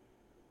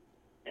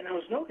I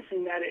was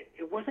noticing that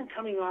it wasn't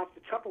coming off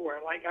the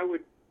Tupperware. Like, I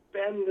would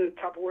bend the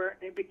Tupperware,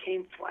 and it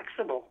became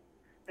flexible.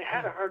 I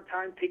had a hard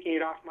time taking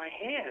it off my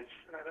hands.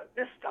 And I thought,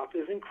 this stuff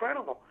is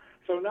incredible.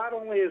 So not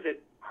only is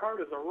it hard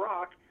as a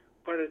rock,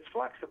 but it's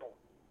flexible.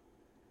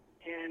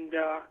 And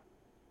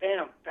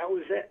bam, that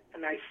was it.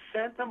 And I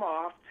sent them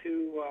off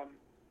to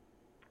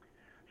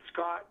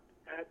Scott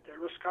at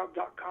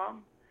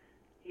Riccardo.com.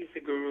 He's the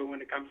guru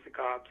when it comes to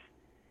cobs.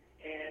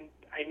 And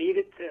I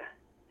needed to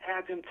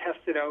have him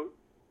test it out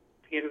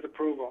to get his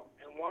approval.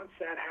 And once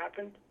that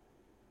happened,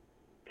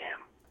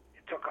 bam,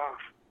 it took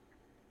off.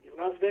 He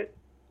loved it.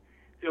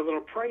 They're a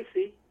little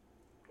pricey,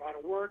 a lot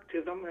of work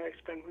to them. I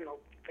spend,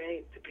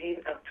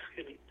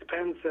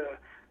 depends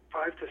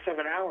 5 to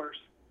 7 hours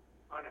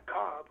on a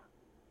cob,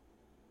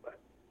 but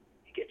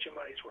you get your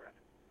money's worth.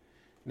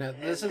 Now,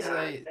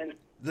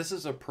 this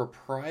is a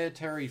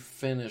proprietary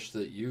finish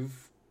that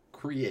you've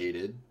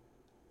created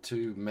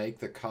to make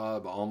the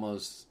cob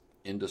almost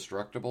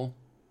indestructible.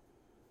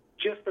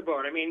 Just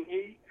about. I mean,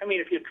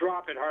 if you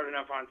drop it hard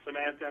enough on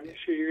cement, I'm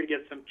sure you're going to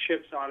get some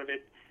chips out of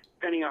it,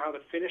 depending on how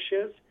the finish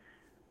is.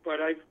 But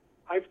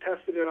I've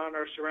tested it on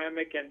our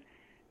ceramic, and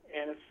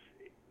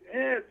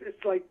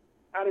it's like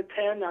out of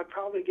 10, I'd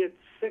probably get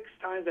 6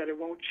 times that it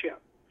won't chip.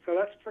 So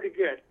that's pretty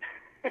good.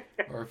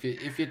 Or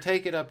if you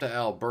take it up to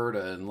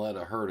Alberta and let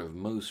a herd of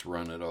moose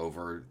run it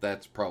over,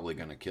 that's probably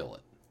going to kill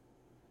it.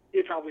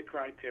 You'd probably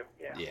cry too.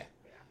 Yeah.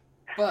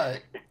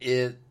 But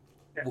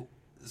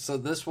so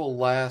this will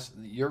last.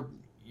 Your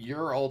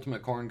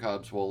ultimate corn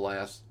cobs will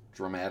last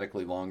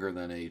dramatically longer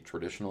than a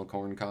traditional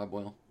corn cob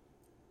will.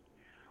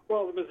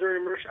 Well, the Missouri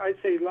Meerschaum,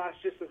 I'd say,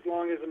 lasts just as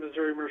long as the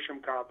Missouri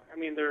Meerschaum cob. I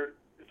mean,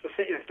 it's the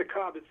same. It's the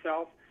cob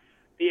itself.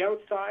 The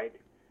outside,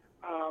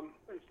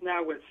 it's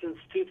now since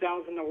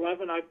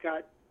 2011. I've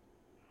got,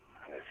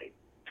 I'm going to say,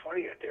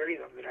 20 or 30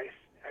 of them that I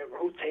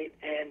rotate,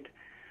 and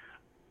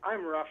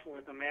I'm rough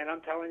with them, man.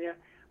 I'm telling you,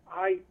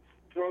 I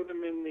throw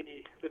them in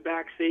the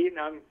back seat, and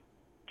I'm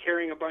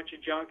carrying a bunch of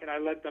junk, and I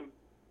let them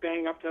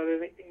bang up to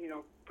everything,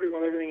 pretty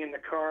well everything in the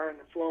car and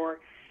the floor.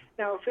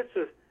 Now, if it's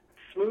a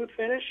smooth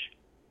finish,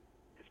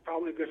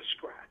 probably going to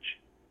scratch.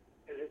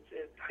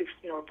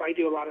 If I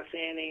do a lot of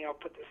sanding, I'll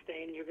put the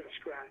stain, you're going to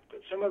scratch.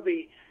 But some of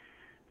the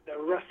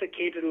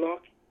rusticated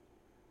look,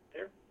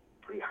 they're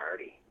pretty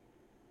hardy.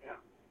 Yeah.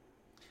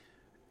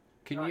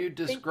 Can you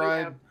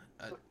describe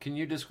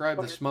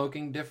the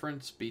smoking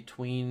difference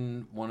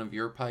between one of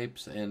your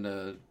pipes and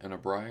a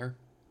briar?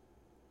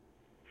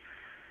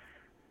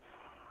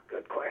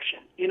 Good question.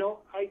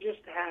 I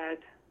just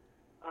had.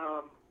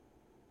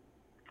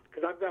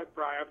 Because I've got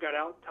briar. I've got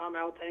Tom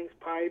Altang's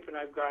pipe, and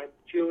I've got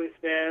Julius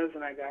Vez,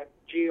 and I got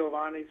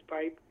Giovanni's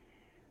pipe.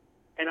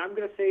 And I'm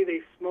going to say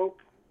they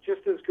smoke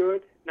just as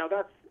good. Now,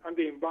 I'm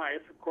being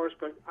biased, of course,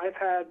 but I've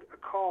had a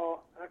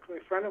call. Actually,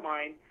 a friend of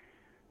mine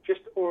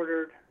just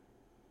ordered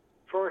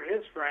for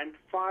his friend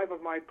 5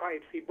 of my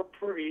pipes. He bought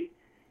 3,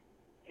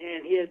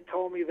 and he had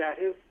told me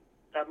that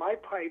my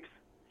pipes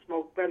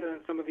smoke better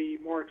than some of the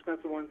more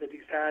expensive ones that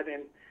he's had,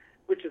 and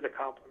which is a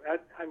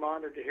compliment. I'm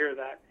honored to hear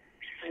that.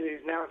 And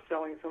he's now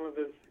selling some of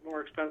his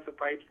more expensive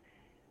pipes.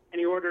 And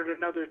he ordered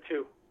another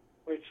 2,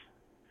 which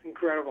is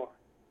incredible.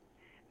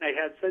 And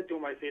I had said to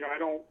him, I said, I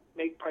don't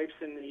make pipes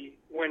in the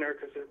winter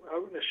because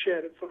out in the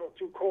shed it's a little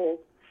too cold.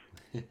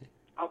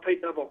 I'll pay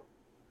double.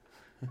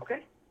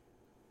 Okay?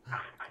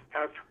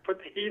 I've put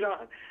the heat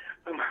on.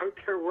 I'm out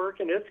there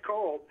working. It's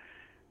cold.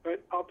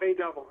 But I'll pay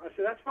double. I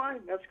said, that's fine.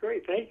 That's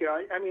great. Thank you.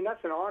 I mean,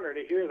 that's an honor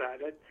to hear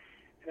that.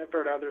 And I've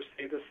heard others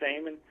say the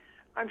same. And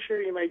I'm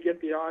sure you might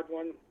get the odd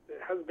one that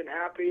hasn't been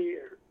happy.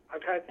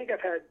 I think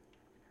I've had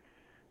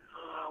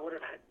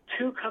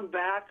two come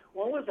back.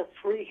 One was a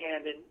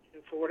freehand, and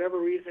for whatever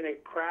reason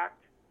it cracked.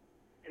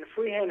 And a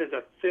freehand is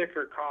a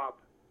thicker cob.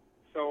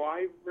 So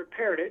I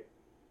repaired it,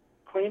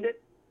 cleaned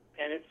it,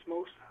 and it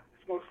smokes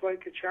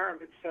like a charm.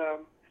 It's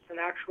an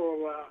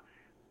actual,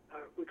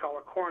 we call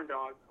a corn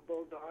dog, a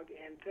bulldog.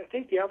 And I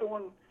think the other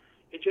one,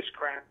 it just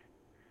cracked.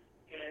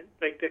 And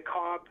like the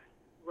cob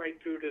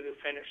right through to the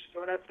finish.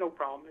 So that's no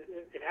problem.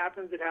 It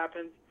happens. And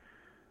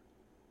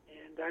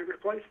I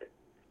replace it.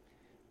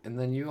 And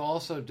then you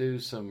also do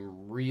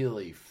some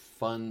really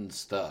fun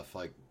stuff,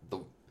 like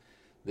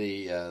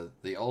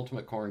the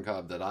ultimate corn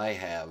cob that I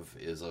have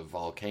is a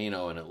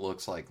volcano, and it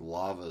looks like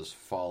lava's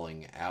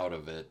falling out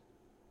of it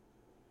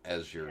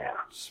as you're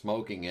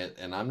smoking it.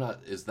 And I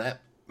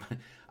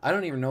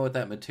don't even know what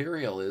that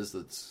material is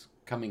that's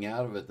coming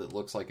out of it that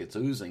looks like it's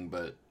oozing,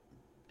 but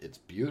it's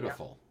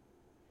beautiful.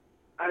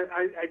 Yeah.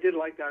 I did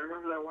like that. I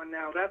remember that one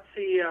now. That's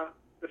the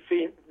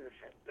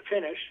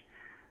finish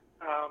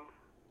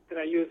that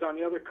I used on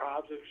the other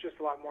cobs. It was just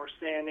a lot more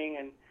sanding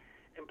and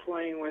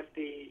playing with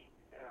the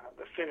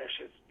finish.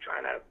 It's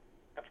trying to,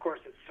 of course,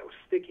 it's so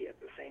sticky at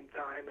the same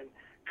time, and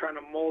trying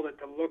to mold it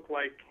to look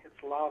like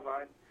it's lava.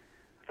 And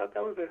I thought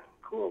that was a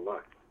cool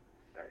look.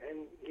 And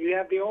you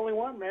have the only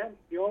one, man.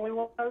 The only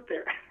one out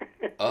there.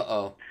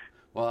 Uh-oh.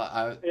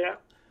 Well,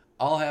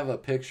 I'll have a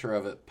picture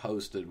of it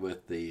posted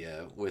with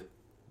with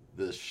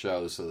this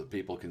show so that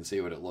people can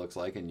see what it looks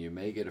like, and you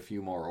may get a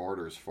few more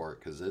orders for it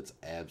because it's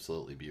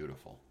absolutely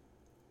beautiful.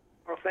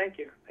 Well, thank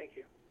you. Thank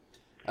you.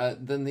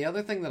 Then the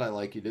other thing that I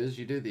like you do is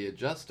you do the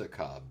Adjusta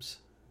cobs.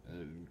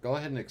 Go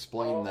ahead and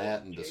explain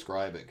that and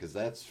describe it, because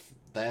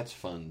that's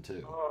fun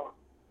too. Oh,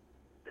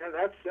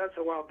 yeah, that's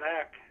a while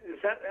back.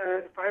 Is that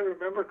if I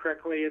remember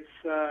correctly? It's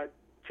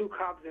two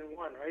cobs in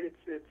one, right?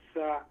 It's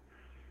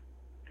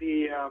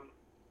the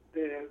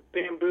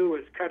bamboo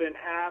is cut in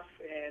half,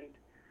 and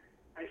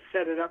I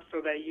set it up so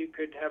that you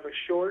could have a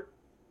short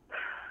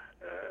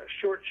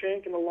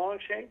shank and a long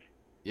shank.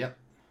 Yep.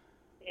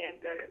 And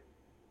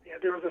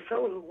there was a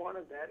fellow who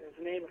wanted that, and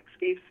his name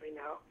escapes me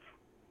now.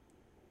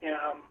 And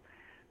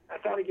I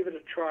thought I'd give it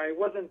a try. It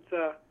wasn't.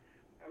 I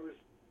was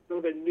a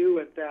little bit new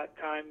at that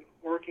time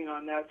working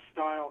on that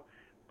style,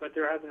 but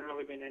there hasn't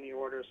really been any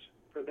orders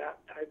for that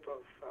type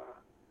of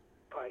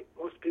pipe.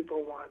 Most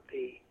people want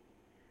the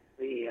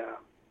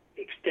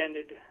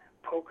extended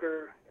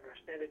poker or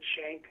extended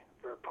shank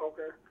for a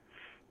poker.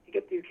 You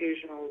get the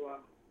occasional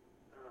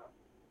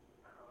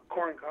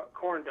corn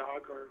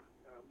dog or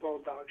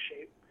bulldog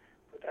shape,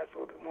 but that's a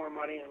little bit more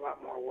money and a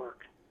lot more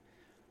work.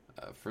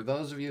 For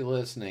those of you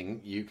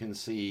listening, you can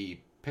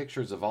see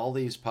pictures of all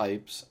these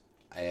pipes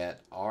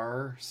at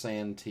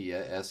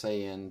Santia,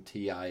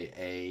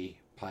 Santia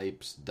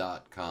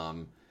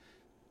pipes.com.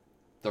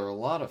 They're a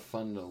lot of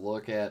fun to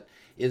look at.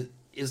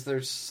 Is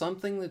there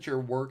something that you're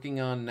working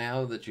on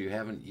now that you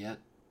haven't yet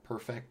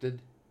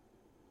perfected?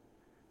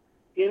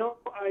 You know,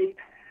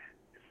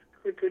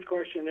 good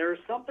question. There's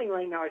something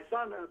right now. I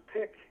saw a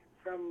pic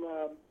from,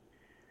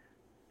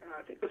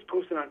 I think it was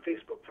posted on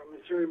Facebook from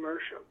Missouri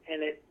Meerschaum,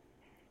 and it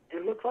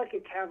looked like a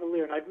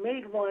Cavalier. And I've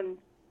made one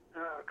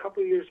a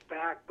couple of years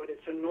back, but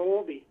it's an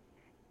oldie.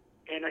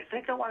 And I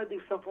think I want to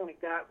do something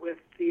like that with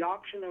the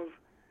option of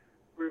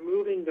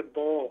removing the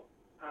bowl.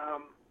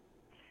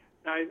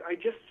 Now, I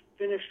just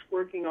finished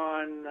working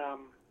on,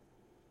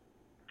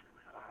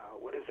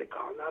 what is it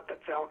called? Not the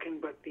Falcon,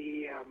 but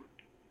the,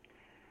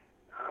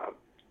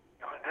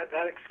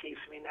 that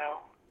escapes me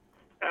now.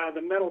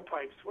 The metal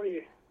pipes. What are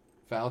you?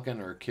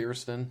 Falcon or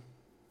Kirsten?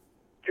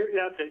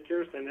 That's it,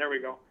 Kirsten. There we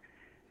go.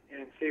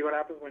 And see what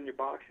happens when you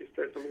box, you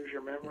start to lose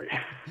your memory.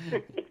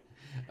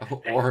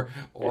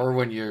 or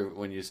when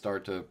you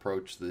start to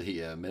approach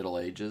the Middle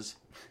Ages.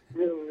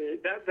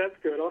 That's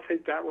good. I'll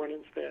take that one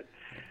instead.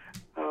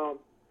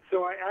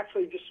 So I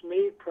actually just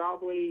made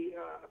probably,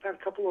 I've had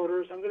a couple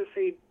orders. I'm going to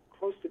say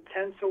close to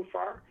 10 so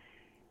far.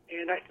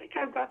 And I think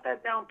I've got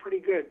that down pretty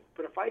good.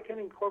 But if I can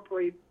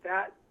incorporate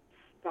that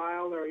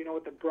style or,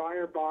 with the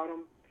briar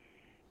bottom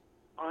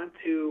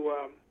onto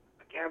a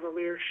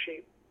Cavalier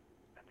shape,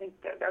 I think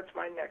that's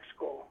my next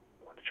goal.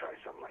 I want to try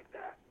something like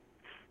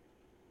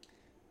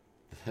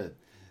that.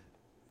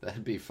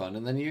 That'd be fun.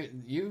 And then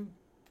you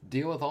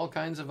deal with all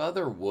kinds of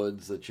other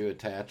woods that you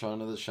attach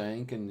onto the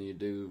shank, and you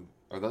do.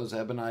 Are those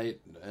ebonite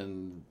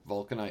and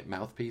vulcanite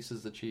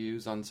mouthpieces that you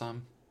use on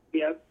some?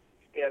 Yeah,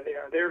 they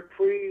are. They're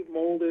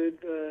pre-molded,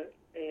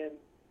 and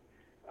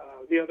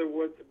the other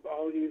woods,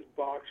 I'll use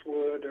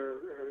boxwood or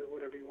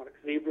whatever you want,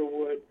 zebra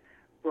wood,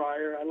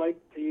 briar. I like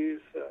to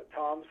use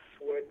Tom's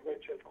wood,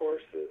 which of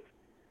course is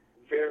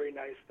very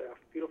nice stuff,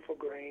 beautiful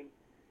grain.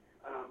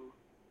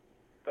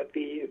 But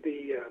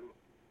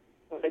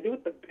what I do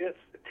with the bits,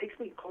 it takes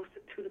me close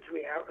to 2 to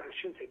 3 hours. I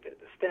shouldn't say bits,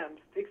 the stems.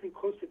 It takes me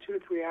close to 2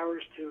 to 3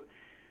 hours to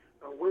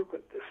work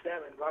with the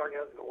stem. And why are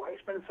you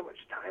spending so much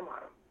time on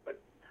them? But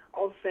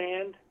I'll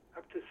sand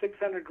up to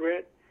 600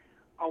 grit.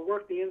 I'll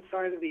work the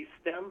inside of the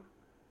stem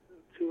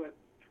to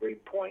a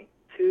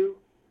 3.2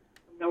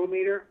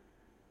 millimeter,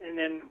 and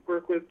then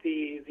work with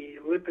the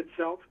lip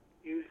itself.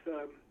 Use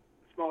a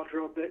small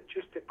drill bit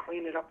just to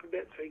clean it up a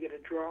bit so you get a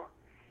draw.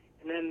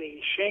 And then the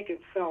shank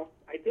itself,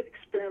 I did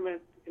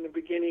experiment in the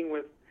beginning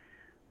with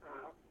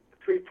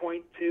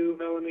 3.2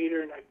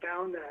 millimeter, and I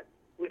found that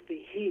with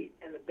the heat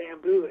and the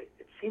bamboo, it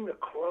seemed to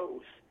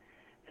close,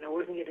 and I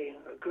wasn't getting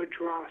a good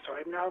draw. So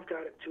I've now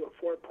got it to a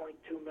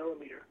 4.2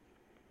 millimeter,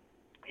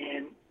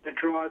 and the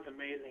draw is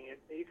amazing.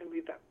 You can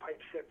leave that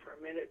pipe sit for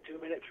a minute, 2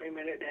 minutes, 3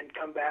 minutes, and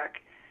come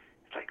back.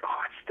 It's like,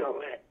 oh, it's still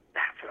lit.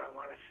 That's what I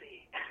want to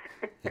see.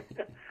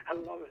 I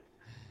love it.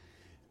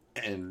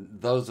 And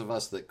those of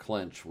us that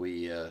clench,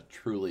 we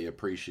truly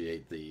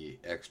appreciate the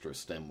extra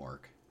stem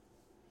work.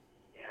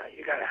 Yeah,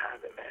 you got to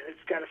have it, man.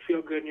 It's got to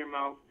feel good in your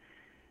mouth.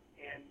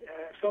 And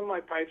some of my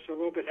pipes are a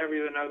little bit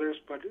heavier than others,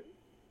 but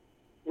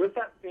with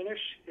that finish,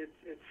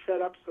 it's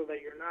set up so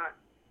that you're not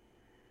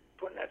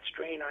putting that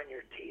strain on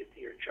your teeth,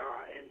 your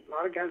jaw. And a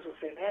lot of guys will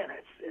say, man,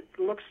 it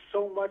looks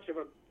so much of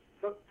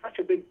such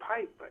a big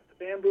pipe, but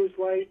the bamboo's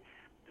light,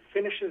 the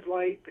finish is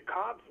light, the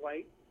cob's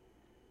light.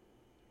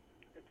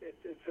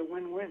 It's a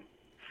win-win.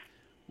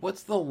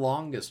 What's the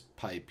longest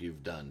pipe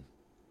you've done?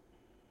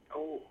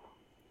 Oh.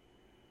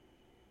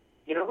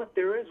 You know what?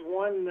 There is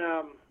one.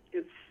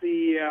 It's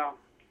the...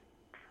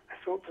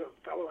 I sold to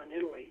a fellow in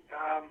Italy.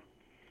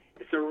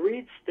 It's a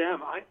reed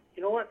stem.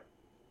 You know what?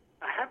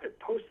 I have it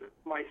posted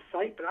on my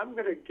site, but I'm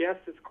going to guess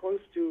it's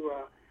close to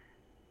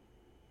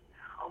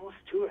almost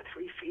 2 or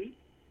 3 feet.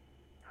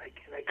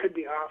 And I could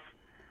be off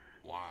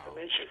some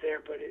inches there,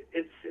 but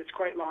it's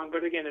quite long.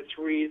 But again, it's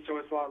reed, so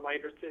it's a lot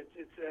lighter.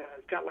 It's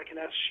got like an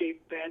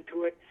S-shaped band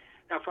to it.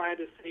 Now, if I had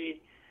to say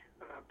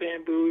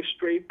bamboo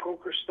straight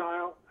poker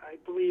style, I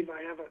believe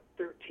I have a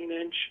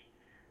 13-inch,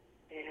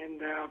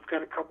 and I've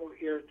got a couple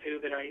here too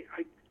that I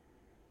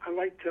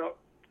like to.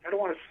 I don't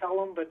want to sell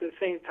them, but at the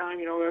same time,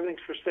 everything's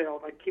for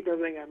sale. I keep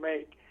everything I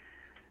make,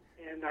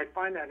 and I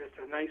find that it's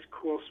a nice,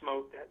 cool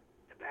smoke. That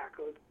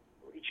tobacco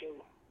reaching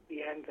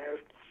the end there,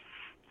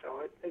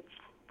 so it's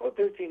about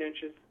 13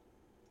 inches.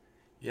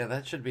 Yeah,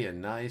 that should be a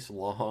nice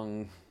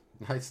long,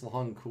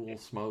 cool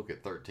smoke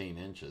at 13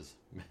 inches.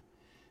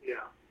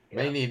 Yeah.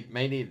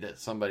 May need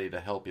somebody to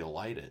help you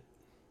light it.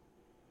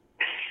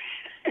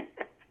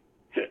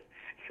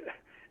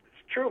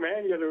 It's true,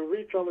 man. You got to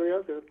reach all the way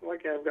up there.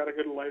 Like I've got a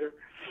good lighter.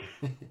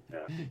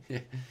 Yeah.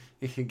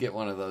 You can get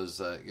one of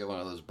those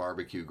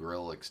barbecue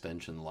grill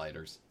extension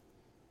lighters.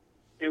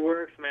 It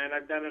works, man.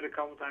 I've done it a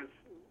couple times.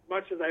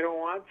 Much as I don't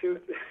want to,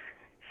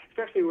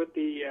 especially with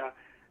the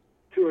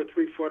 2 or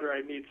 3 footer,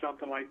 I need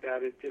something like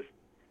that. It just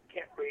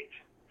can't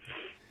reach.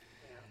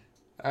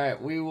 All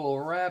right, we will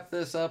wrap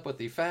this up with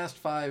the Fast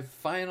 5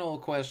 final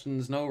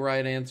questions. No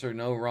right answer,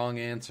 no wrong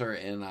answer,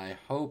 and I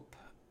hope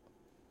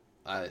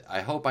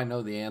I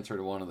know the answer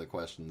to one of the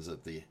questions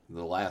at the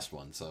last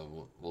one.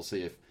 So we'll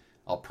see if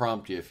I'll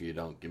prompt you if you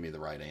don't give me the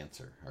right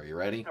answer. Are you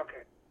ready?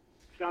 Okay,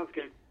 sounds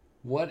good.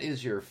 What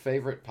is your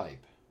favorite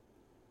pipe?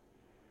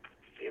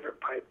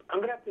 Favorite pipe? I'm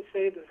gonna have to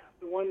say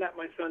the one that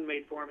my son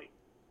made for me,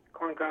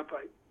 corncob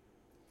pipe.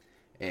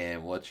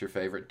 And what's your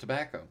favorite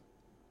tobacco?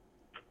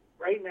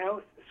 Right now,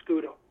 it's the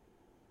Scudo.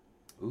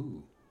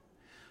 Ooh.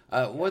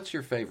 What's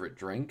your favorite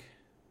drink?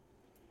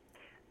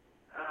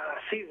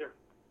 Caesar.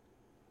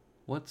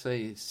 What's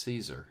a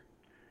Caesar?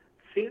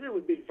 Caesar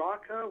would be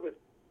vodka with,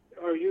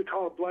 or you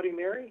call it Bloody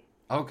Mary.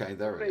 Okay,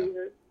 there we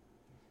go.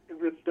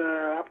 With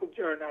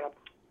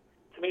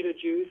tomato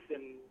juice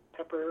and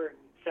pepper and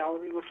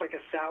celery. Looks like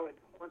a salad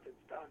once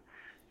it's done.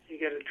 So you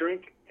get a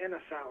drink and a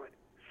salad.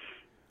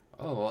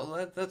 Oh,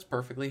 well, that's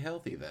perfectly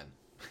healthy then.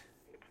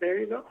 There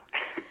you go.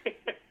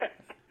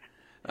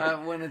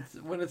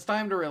 When it's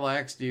time to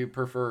relax, do you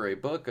prefer a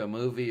book, a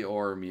movie,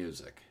 or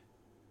music?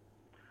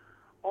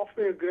 All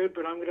three are good,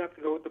 but I'm going to have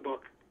to go with the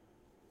book.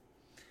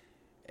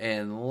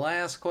 And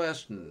last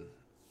question.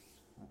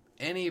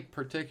 Any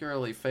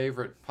particularly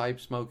favorite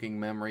pipe smoking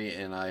memory,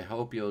 and I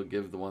hope you'll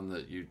give the one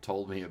that you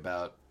told me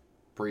about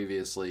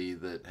previously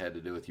that had to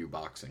do with you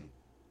boxing.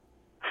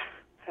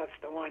 That's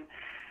the one.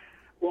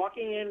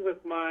 Walking in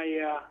with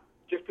my,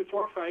 just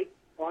before fight,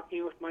 walking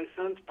in with my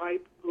son's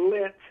pipe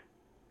lit,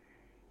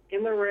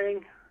 in the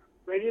ring,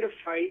 ready to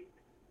fight.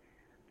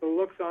 The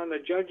looks on the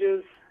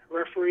judges,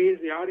 referees,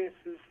 the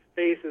audience's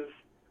faces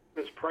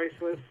was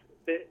priceless.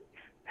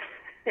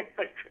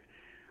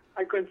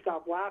 I couldn't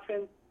stop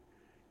laughing,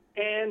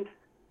 and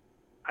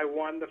I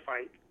won the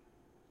fight.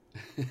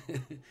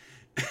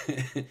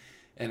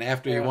 And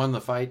after you won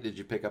the fight, did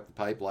you pick up the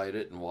pipe, light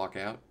it, and walk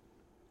out?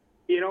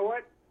 You know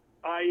what?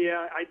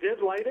 I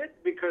did light it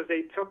because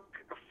they took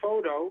a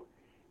photo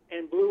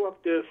and blew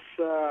up this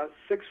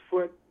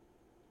 6-foot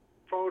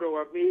photo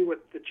of me with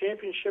the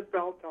championship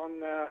belt on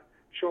the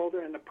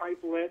shoulder and the pipe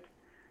lit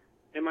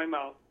in my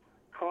mouth.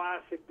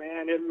 Classic,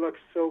 man. It looks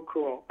so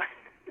cool.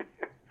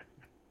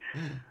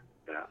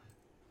 Yeah.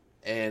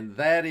 And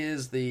that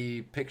is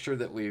the picture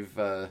that we've,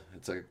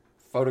 it's a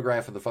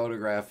photograph of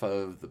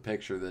the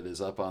picture that is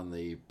up on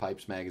the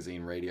Pipes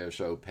Magazine radio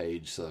show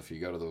page. So if you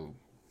go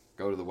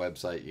to the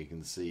website, you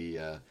can see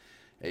a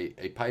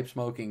pipe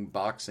smoking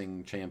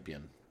boxing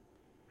champion.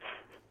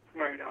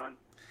 Right on.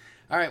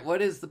 All right,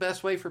 what is the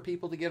best way for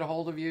people to get a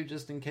hold of you,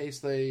 just in case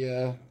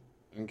they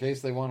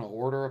want to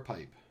order a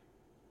pipe?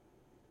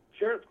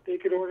 Sure. They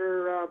could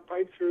order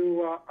pipes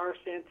through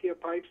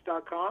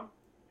oursantiapipes.com.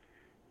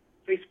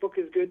 Facebook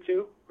is good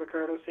too,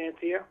 Riccardo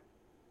Santia.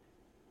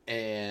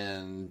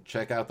 And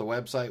check out the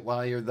website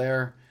while you're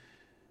there.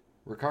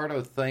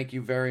 Riccardo, thank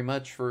you very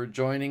much for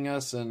joining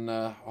us, and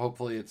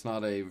hopefully it's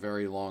not a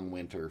very long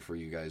winter for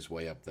you guys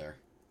way up there.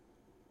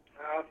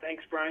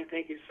 Thanks, Brian.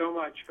 Thank you so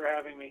much for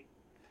having me.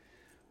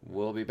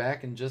 We'll be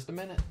back in just a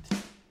minute.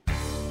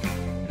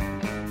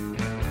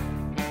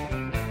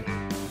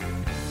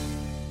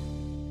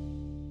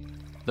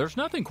 There's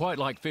nothing quite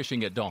like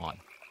fishing at dawn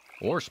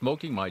or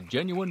smoking my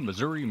genuine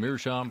Missouri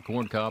Meerschaum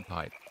corncob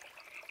pipe,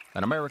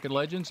 an American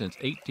legend since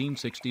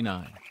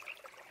 1869.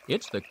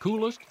 It's the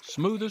coolest,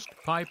 smoothest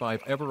pipe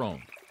I've ever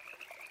owned.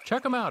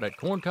 Check them out at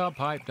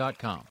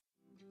corncobpipe.com.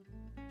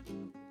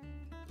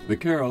 The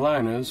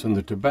Carolinas and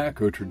the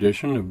tobacco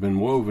tradition have been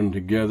woven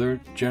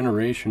together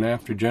generation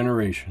after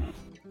generation.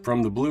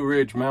 From the Blue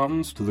Ridge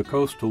Mountains to the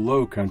coastal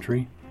low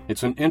country,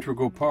 it's an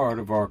integral part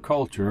of our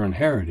culture and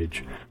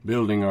heritage,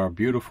 building our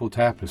beautiful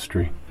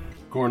tapestry.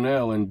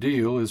 Cornell and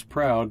Deal is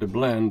proud to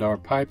blend our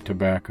pipe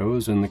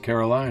tobaccos in the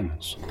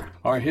Carolinas.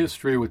 Our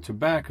history with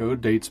tobacco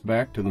dates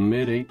back to the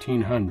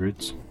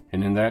mid-1800s,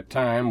 and in that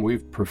time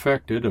we've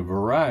perfected a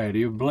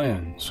variety of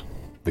blends.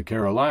 The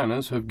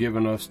Carolinas have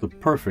given us the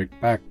perfect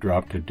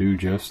backdrop to do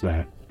just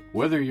that.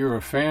 Whether you're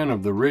a fan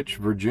of the rich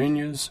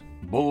Virginias,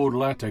 bold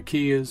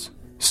Latakias,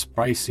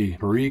 spicy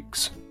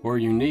Periques, or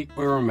unique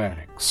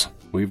aromatics,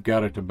 we've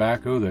got a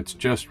tobacco that's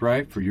just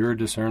right for your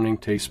discerning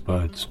taste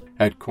buds.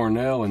 At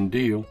Cornell and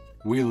Deal,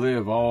 we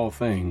live all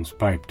things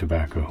pipe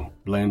tobacco,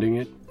 blending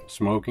it,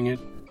 smoking it,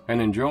 and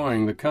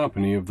enjoying the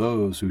company of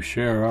those who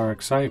share our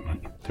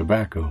excitement.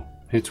 Tobacco,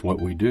 it's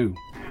what we do.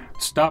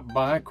 Stop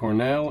by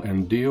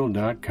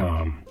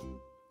cornellanddeal.com.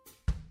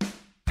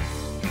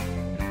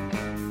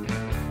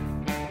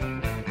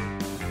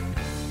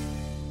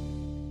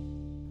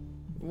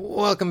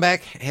 Welcome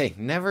back. Hey,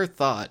 never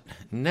thought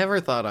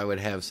I would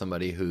have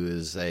somebody who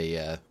is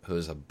a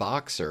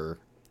boxer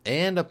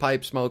and a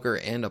pipe smoker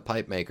and a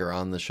pipe maker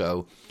on the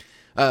show.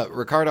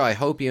 Riccardo, I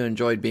hope you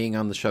enjoyed being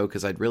on the show,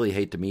 because I'd really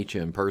hate to meet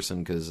you in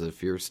person, because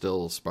if you're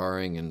still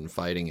sparring and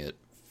fighting at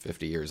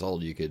 50 years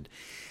old, you could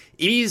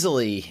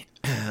easily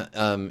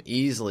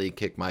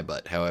kick my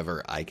butt.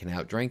 However, I can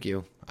outdrink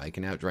you,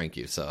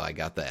 so I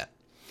got that.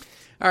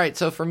 All right,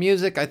 so for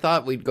music, I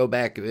thought we'd go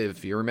back,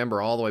 if you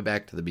remember, all the way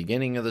back to the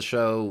beginning of the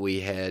show. We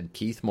had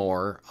Keith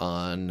Moore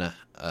on.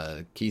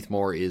 Keith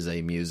Moore is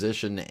a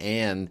musician,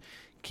 and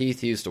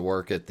Keith used to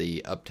work at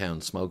the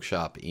Uptown Smoke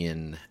Shop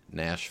in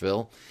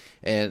Nashville.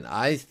 And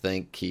I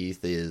think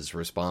Keith is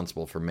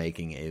responsible for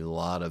making a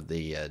lot of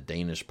the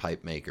Danish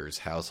pipe makers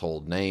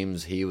household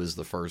names. He was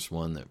the first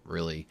one that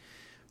really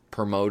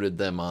promoted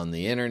them on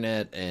the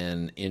internet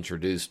and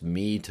introduced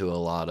me to a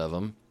lot of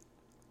them.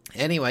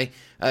 Anyway,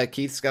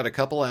 Keith's got a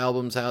couple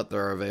albums out.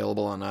 They're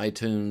available on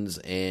iTunes,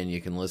 and you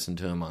can listen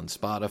to them on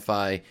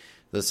Spotify.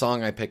 The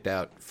song I picked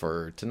out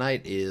for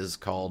tonight is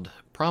called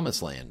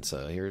Promised Land.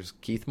 So here's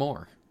Keith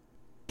Moore.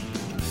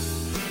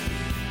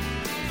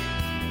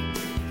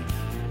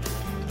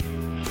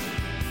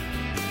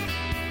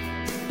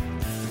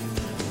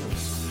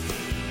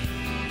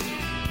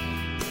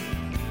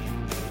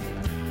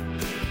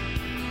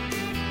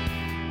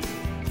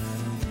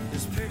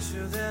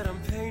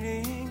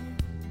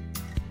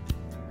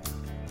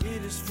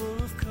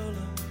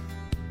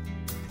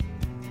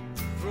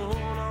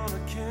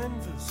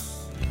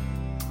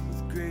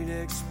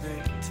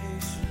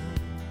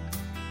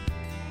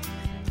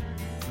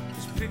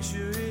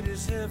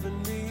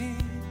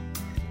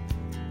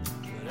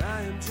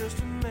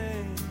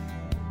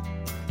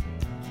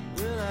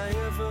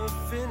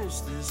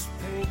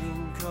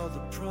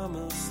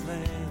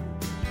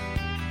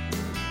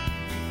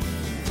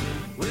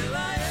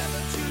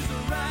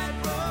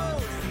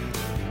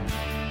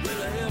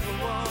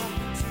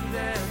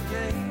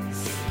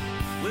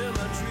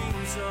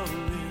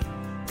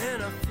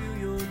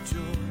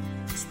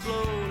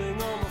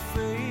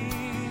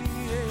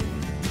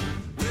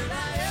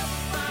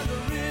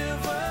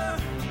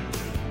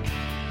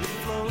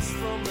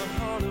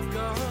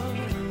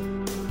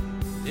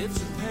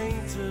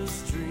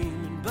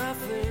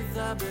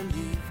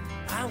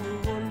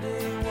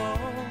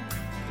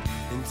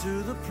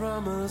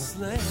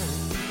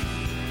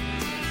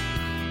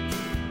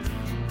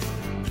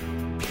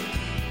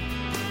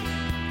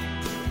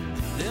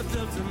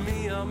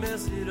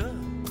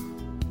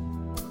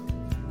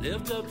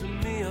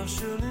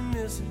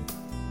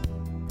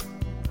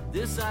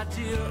 This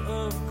idea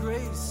of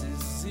grace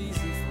is easy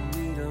for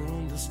me to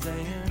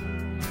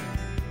understand.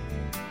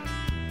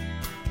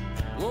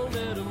 Won't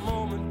let a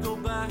moment go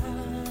by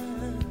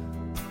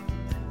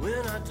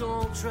when I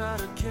don't try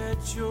to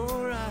catch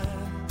your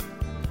eye.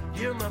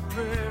 Hear my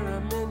prayer,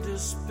 I'm in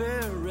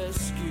despair.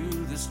 Rescue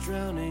this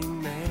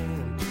drowning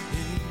man. Hey,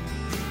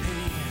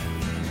 hey.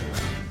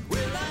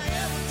 Will I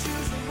ever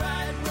choose the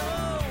right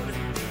road?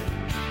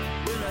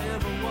 Will I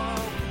ever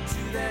walk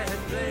to that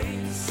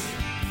place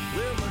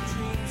where my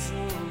dreams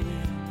are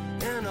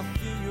real and I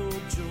feel your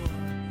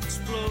joy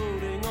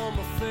exploding on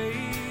my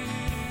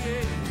face?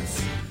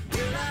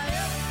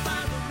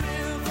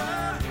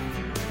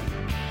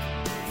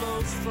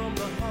 from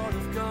the heart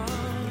of God.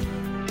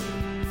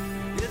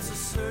 It's a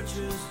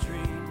searcher's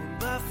dream, and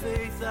by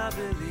faith I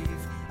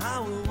believe I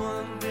will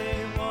one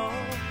day walk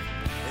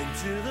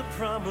into the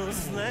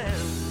promised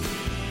land.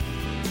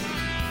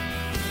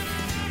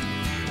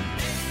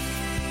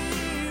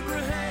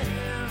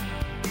 Abraham,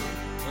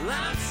 well,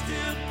 I'm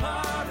still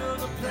part of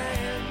the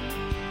plan.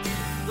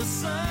 The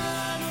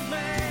Son of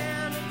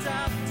Man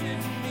adopted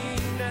me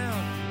now.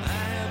 I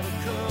have a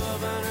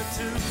covenant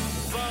too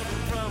for the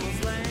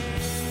promised land.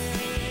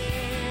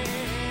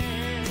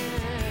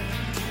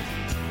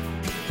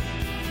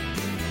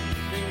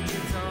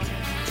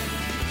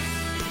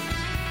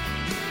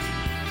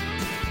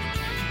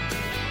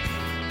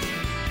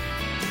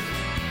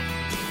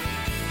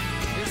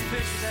 This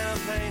picture down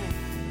painting,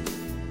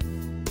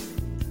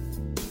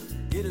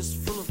 it is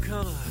full of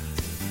color.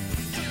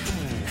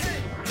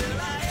 Hey, will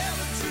I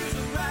ever choose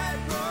the right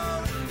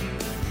road?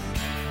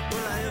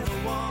 Will I ever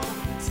walk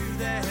to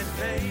that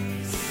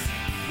place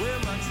where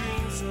my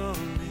dreams are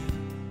real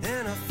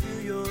and I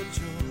feel your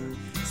joy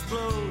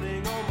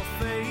exploding on my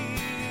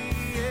face?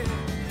 Yeah.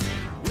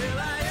 Will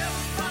I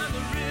ever find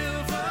the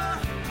river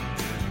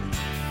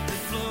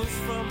that flows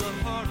from the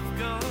heart of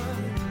God?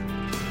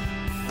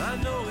 I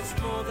know it's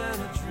more than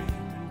a dream,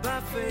 and by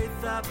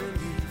faith I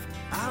believe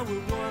I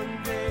will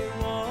one day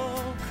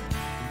walk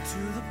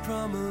into the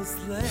promised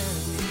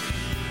land.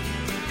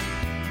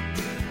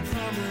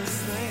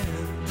 Promised land.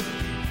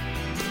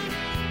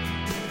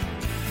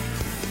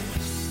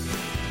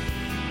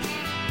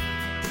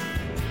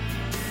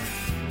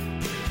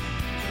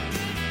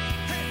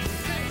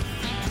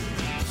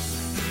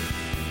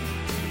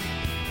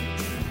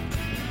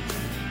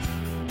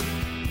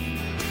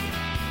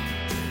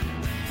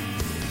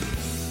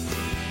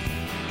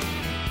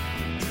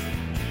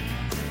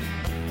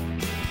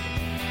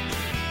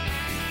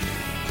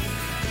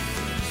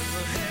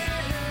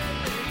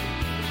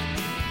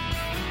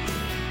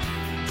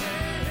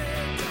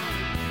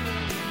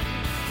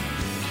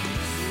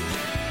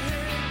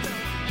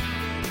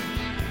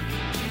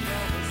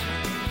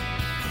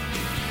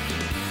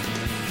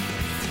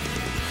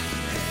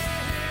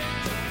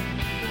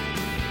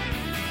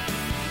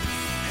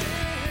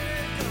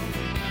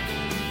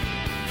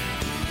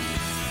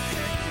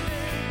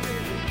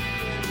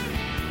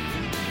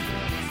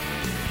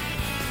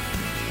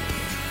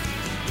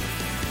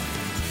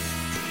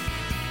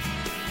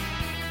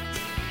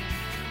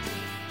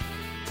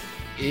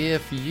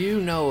 If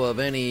you know of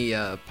any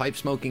pipe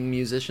smoking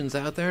musicians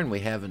out there and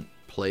we haven't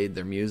played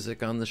their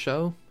music on the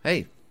show,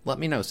 hey, let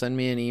me know. Send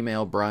me an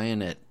email,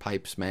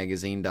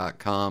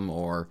 brian@pipesmagazine.com,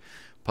 or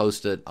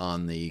post it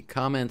on the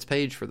comments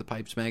page for the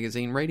Pipes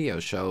Magazine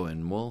radio show,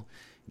 and we'll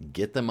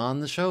get them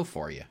on the show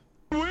for you.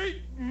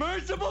 Sweet,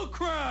 merciful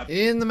crap!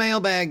 In the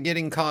mailbag,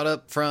 getting caught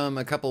up from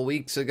a couple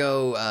weeks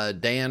ago,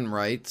 Dan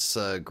writes,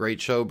 great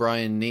show,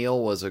 Brian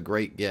Neal was a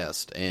great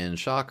guest, and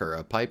shocker,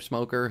 a pipe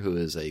smoker who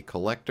is a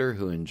collector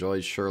who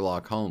enjoys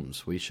Sherlock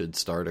Holmes. We should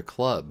start a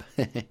club.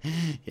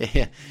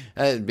 Yeah,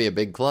 that'd be a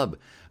big club.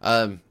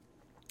 And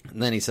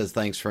then he says,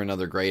 thanks for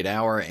another great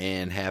hour,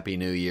 and Happy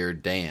New Year,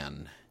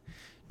 Dan.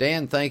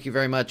 Dan, thank you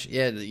very much.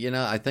 Yeah, you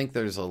know, I think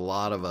there's a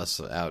lot of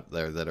us out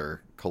there that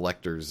are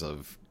collectors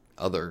of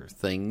other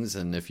things,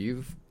 and if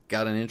you've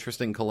got an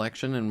interesting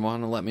collection and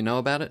want to let me know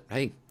about it,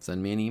 hey,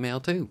 send me an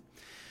email too.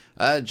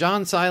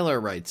 John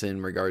Seiler writes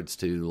in regards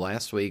to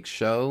last week's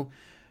show,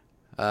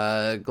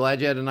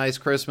 glad you had a nice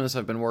Christmas.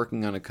 I've been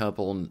working on a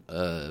couple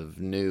of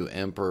new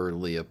Emperor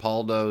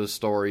Leopoldo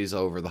stories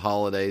over the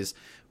holidays,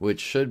 which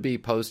should be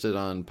posted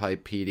on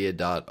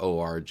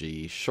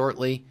pipepedia.org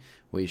shortly.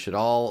 We should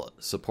all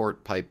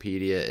support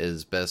Pipepedia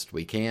as best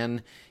we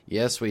can.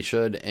 Yes, we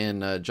should.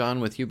 And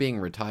John, with you being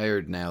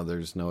retired now,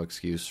 there's no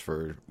excuse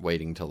for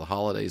waiting till the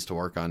holidays to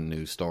work on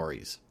new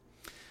stories.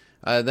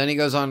 Then he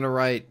goes on to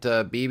write,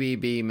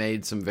 BBB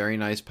made some very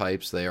nice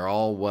pipes. They are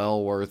all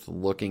well worth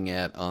looking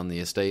at on the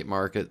estate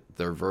market.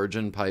 Their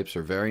virgin pipes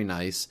are very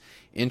nice.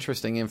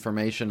 Interesting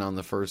information on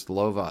the first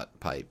Lovat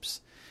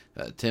pipes.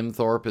 Tim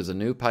Thorpe is a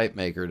new pipe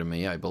maker to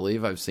me. I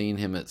believe I've seen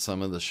him at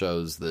some of the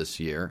shows this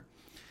year.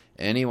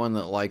 Anyone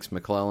that likes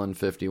McClellan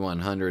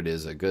 5100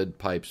 is a good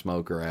pipe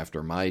smoker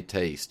after my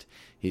taste.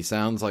 He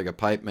sounds like a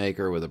pipe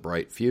maker with a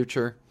bright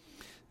future.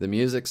 The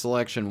music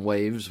selection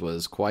Waves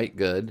was quite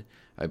good.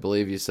 I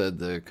believe you said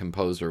the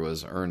composer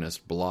was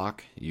Ernest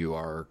Bloch. You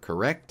are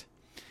correct.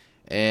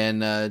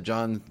 And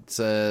John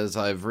says,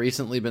 I've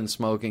recently been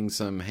smoking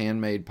some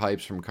handmade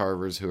pipes from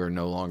carvers who are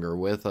no longer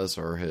with us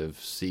or have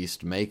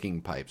ceased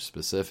making pipes.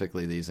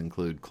 Specifically, these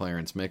include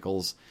Clarence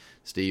Mickles,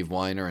 Steve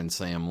Weiner, and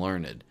Sam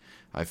Learned.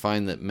 I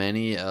find that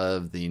many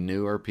of the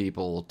newer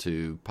people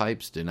to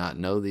pipes do not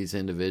know these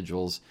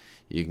individuals.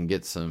 You can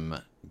get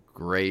some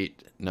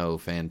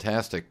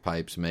fantastic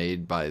pipes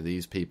made by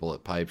these people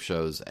at pipe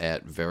shows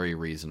at very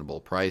reasonable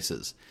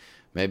prices.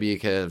 Maybe you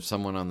could have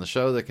someone on the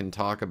show that can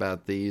talk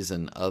about these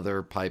and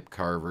other pipe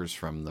carvers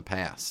from the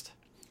past.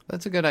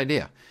 That's a good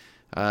idea.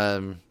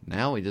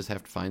 Now we just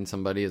have to find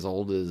somebody as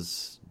old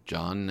as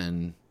John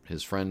and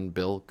his friend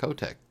Bill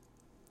Kotek.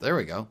 There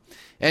we go.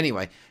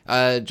 Anyway,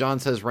 John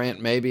says, rant,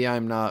 maybe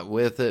I'm not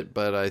with it,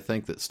 but I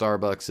think that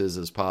Starbucks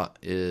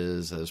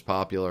is as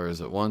popular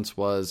as it once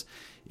was.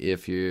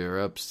 If you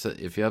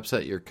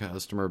upset your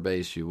customer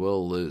base, you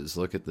will lose.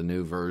 Look at the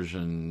new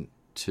version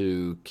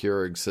 2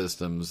 Keurig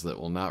systems that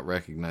will not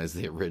recognize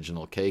the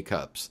original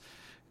K-Cups.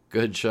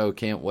 Good show.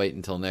 Can't wait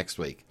until next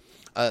week.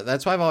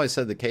 That's why I've always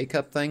said the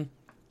K-Cup thing,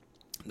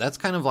 that's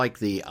kind of like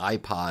the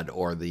iPod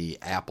or the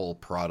Apple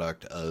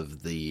product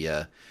of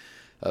the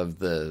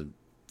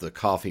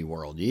coffee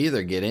world. You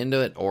either get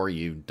into it or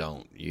you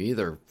don't. You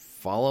either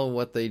follow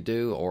what they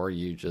do or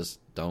you just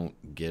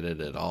don't get it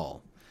at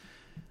all.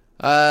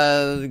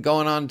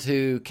 Going on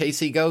to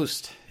Casey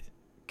Ghost.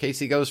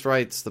 Casey Ghost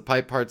writes, the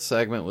pipe parts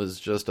segment was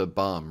just a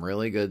bomb.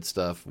 Really good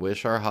stuff.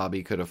 Wish our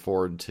hobby could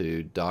afford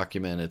to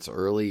document its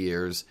early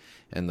years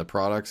and the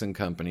products and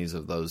companies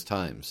of those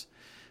times.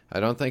 I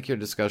don't think your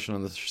discussion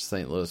on the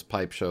St. Louis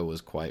Pipe Show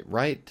was quite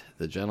right.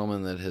 The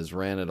gentleman that has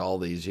ran it all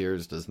these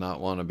years does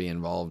not want to be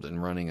involved in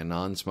running a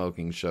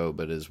non-smoking show,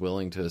 but is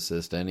willing to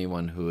assist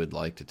anyone who would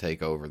like to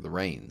take over the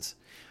reins.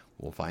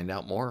 We'll find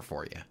out more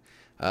for you.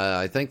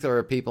 I think there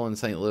are people in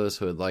St. Louis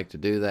who would like to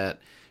do that.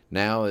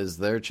 Now is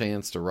their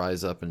chance to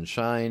rise up and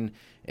shine,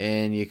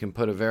 and you can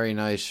put a very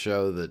nice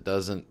show that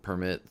doesn't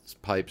permit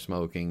pipe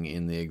smoking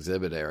in the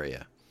exhibit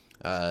area.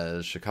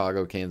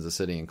 Chicago, Kansas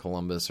City, and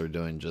Columbus are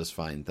doing just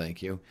fine,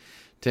 thank you.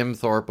 Tim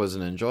Thorpe was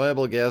an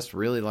enjoyable guest.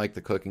 Really liked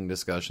the cooking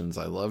discussions.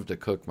 I love to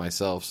cook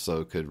myself,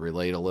 so could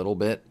relate a little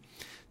bit.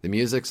 The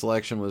music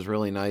selection was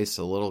really nice.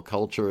 A little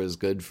culture is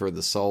good for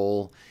the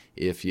soul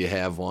if you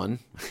have one.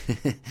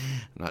 I'm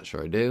not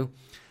sure I do.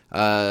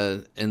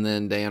 And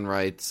then Dan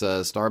writes,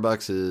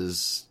 Starbucks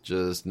is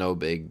just no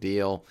big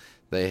deal.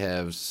 They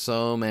have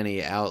so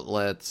many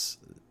outlets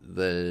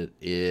that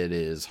it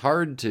is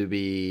hard to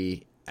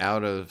be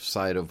out of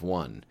sight of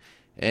one.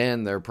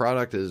 And their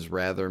product is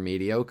rather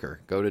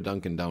mediocre. Go to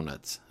Dunkin'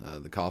 Donuts.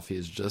 The coffee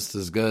is just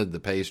as good, the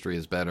pastry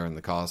is better, and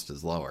the cost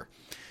is lower.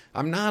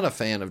 I'm not a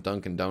fan of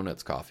Dunkin'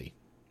 Donuts coffee.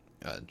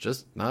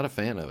 Just not a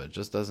fan of it.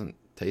 Just doesn't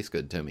taste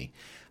good to me.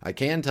 I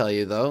can tell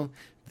you, though,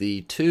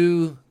 the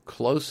 2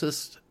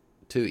 closest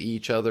to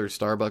each other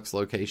Starbucks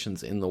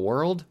locations in the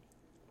world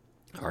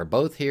are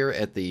both here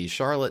at the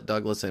Charlotte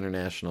Douglas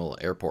International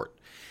Airport.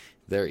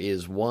 There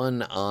is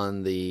one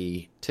on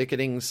the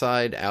ticketing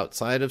side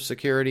outside of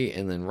security,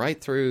 and then right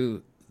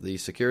through the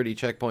security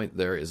checkpoint,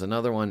 there is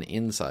another one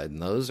inside.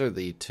 And those are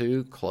the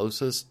 2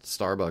 closest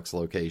Starbucks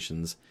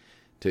locations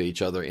to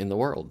each other in the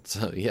world.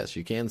 So, yes,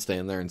 you can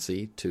stand there and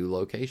see 2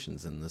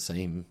 locations in the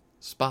same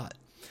spot.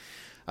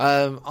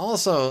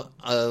 Also,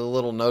 a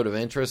little note of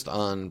interest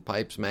on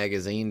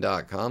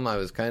PipesMagazine.com. I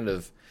was kind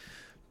of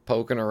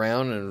poking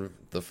around in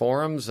the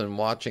forums and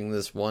watching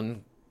this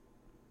one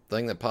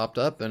thing that popped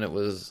up, and it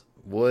was,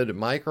 would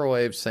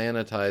microwave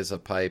sanitize a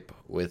pipe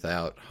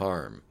without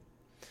harm?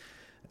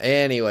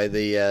 Anyway,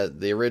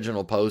 the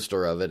original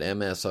poster of it,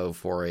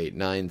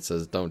 MSO489,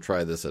 says, don't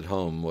try this at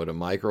home. Would a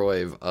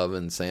microwave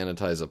oven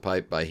sanitize a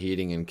pipe by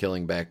heating and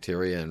killing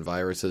bacteria and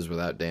viruses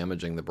without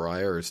damaging the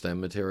briar or stem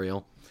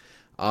material?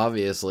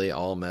 Obviously,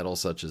 all metal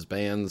such as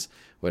bands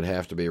would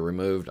have to be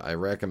removed. I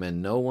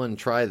recommend no one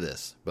try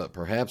this, but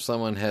perhaps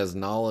someone has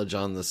knowledge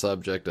on the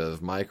subject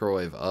of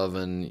microwave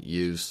oven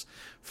use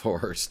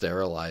for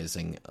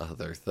sterilizing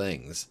other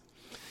things.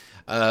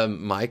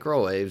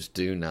 Microwaves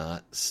do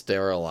not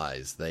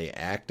sterilize. They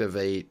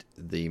activate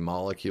the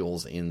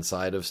molecules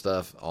inside of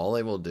stuff. All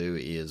they will do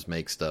is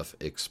make stuff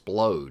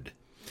explode.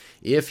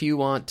 If you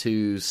want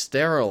to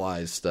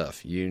sterilize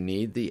stuff, you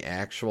need the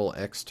actual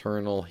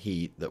external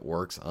heat that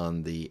works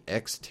on the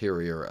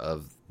exterior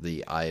of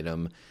the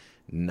item,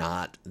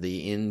 not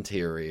the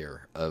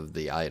interior of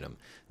the item.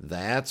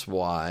 That's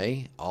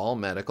why all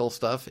medical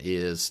stuff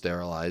is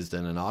sterilized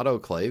in an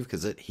autoclave,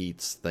 because it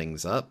heats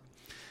things up.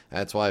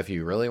 That's why if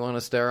you really want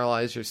to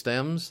sterilize your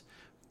stems,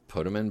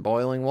 put them in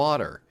boiling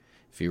water.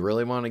 If you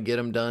really want to get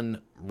them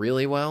done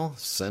really well,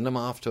 send them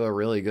off to a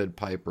really good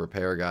pipe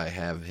repair guy,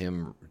 have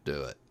him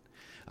do it.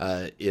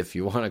 If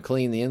you want to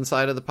clean the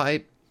inside of the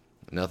pipe,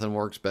 nothing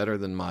works better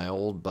than my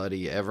old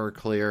buddy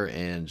Everclear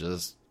and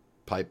just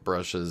pipe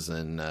brushes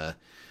and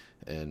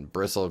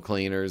bristle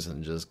cleaners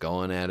and just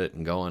going at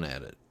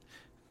it.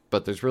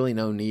 But there's really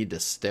no need to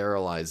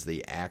sterilize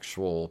the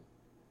actual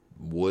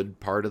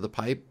wood part of the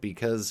pipe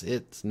because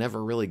it's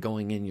never really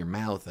going in your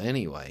mouth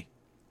anyway.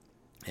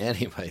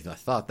 Anyway, I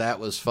thought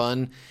that was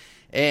fun.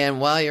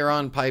 And while you're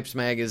on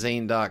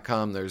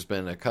PipesMagazine.com, there's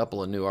been a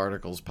couple of new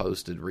articles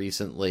posted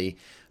recently.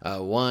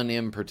 One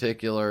in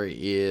particular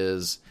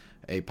is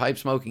a pipe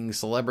smoking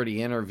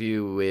celebrity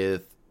interview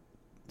with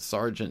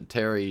Sergeant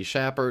Terry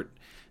Schappert.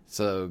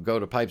 So go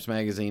to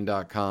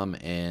PipesMagazine.com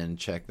and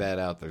check that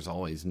out. There's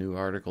always new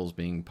articles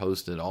being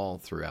posted all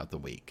throughout the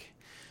week.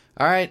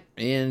 All right,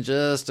 in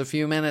just a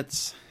few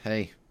minutes,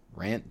 hey,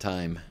 rant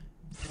time.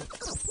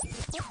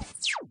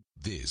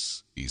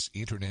 This is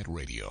Internet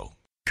Radio.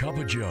 Cup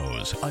of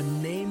Joe's, a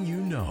name you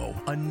know,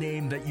 a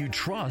name that you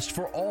trust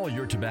for all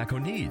your tobacco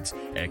needs.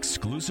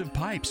 Exclusive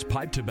pipes,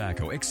 pipe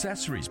tobacco,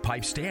 accessories,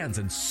 pipe stands,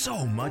 and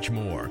so much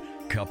more.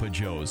 Cup of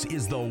Joe's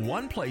is the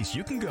one place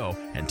you can go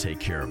and take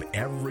care of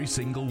every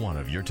single one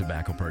of your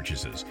tobacco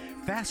purchases.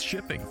 Fast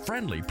shipping,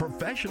 friendly,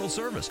 professional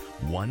service.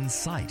 One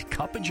site,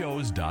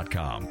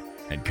 cupofjoes.com.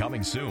 And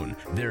coming soon,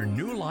 their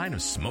new line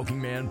of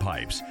Smoking Man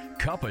pipes,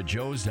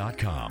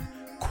 cupofjoes.com.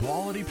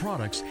 Quality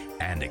products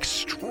and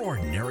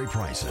extraordinary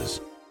prices.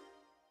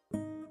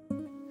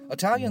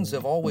 Italians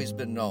have always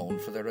been known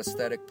for their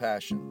aesthetic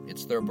passion.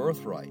 It's their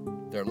birthright,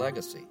 their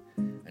legacy.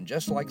 And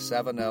just like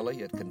Savinelli,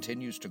 it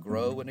continues to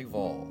grow and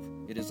evolve.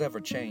 It is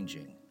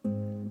ever-changing.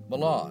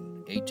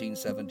 Milan,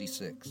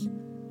 1876.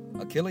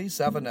 Achille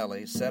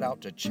Savinelli set out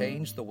to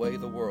change the way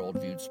the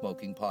world viewed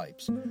smoking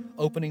pipes,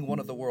 opening one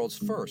of the world's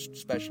first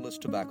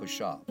specialist tobacco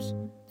shops.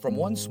 From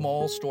one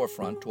small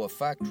storefront to a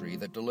factory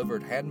that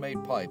delivered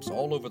handmade pipes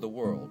all over the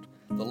world,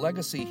 the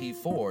legacy he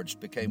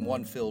forged became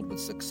one filled with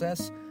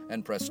success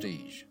and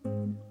prestige.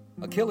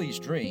 Achilles'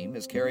 dream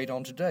is carried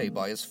on today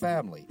by his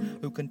family,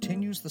 who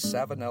continues the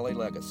Savinelli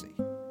legacy.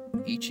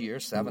 Each year,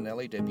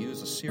 Savinelli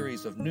debuts a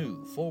series of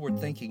new,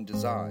 forward-thinking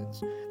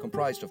designs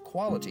comprised of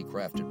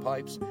quality-crafted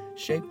pipes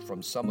shaped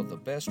from some of the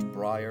best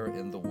briar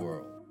in the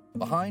world.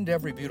 Behind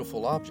every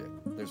beautiful object,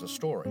 there's a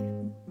story.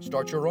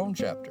 Start your own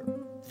chapter.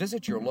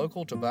 Visit your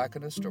local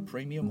tobacconist or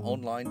premium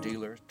online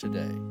dealer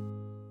today.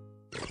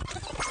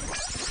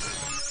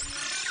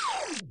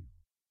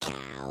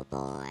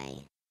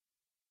 Cowboy.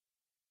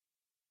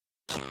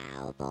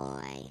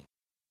 Cowboy.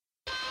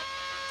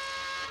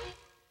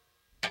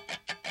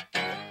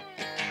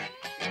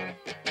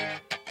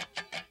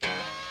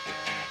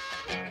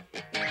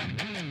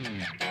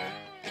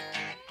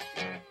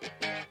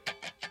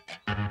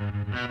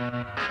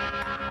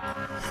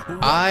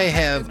 I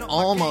have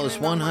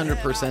almost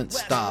 100%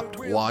 stopped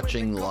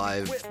watching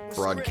live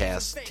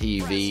broadcast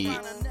TV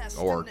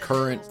or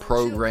current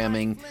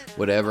programming,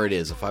 whatever it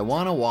is. If I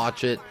want to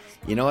watch it,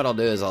 you know what I'll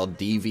do is I'll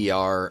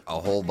DVR a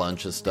whole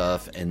bunch of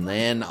stuff, and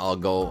then I'll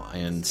go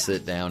and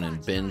sit down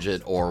and binge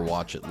it or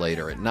watch it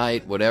later at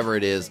night, whatever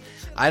it is.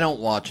 I don't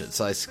watch it,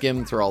 so I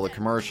skim through all the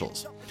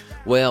commercials.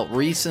 Well,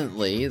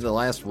 recently, the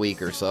last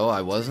week or so,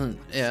 I wasn't,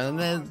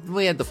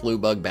 we had the flu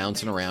bug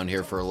bouncing around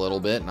here for a little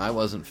bit, and I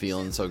wasn't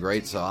feeling so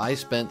great, so I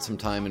spent some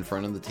time in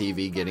front of the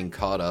TV getting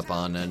caught up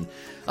on an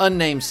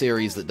unnamed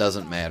series that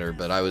doesn't matter,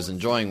 but I was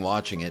enjoying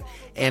watching it,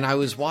 and I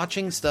was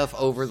watching stuff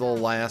over the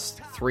last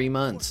 3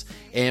 months,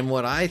 and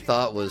what I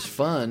thought was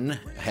fun,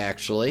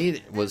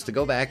 actually, was to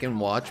go back and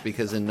watch,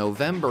 because in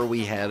November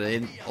we had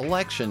an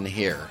election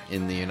here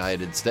in the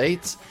United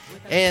States,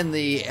 and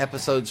the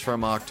episodes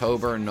from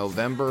October and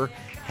November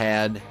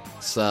had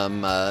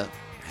some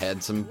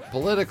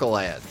political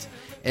ads.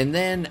 And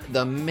then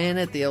the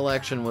minute the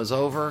election was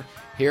over,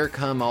 here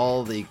come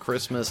all the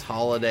Christmas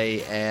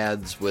holiday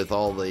ads with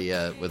all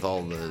the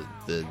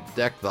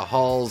deck the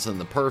halls and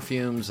the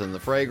perfumes and the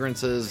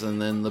fragrances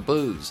and then the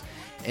booze.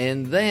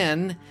 And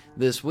then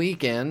this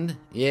weekend,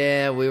 we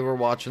were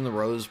watching the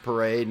Rose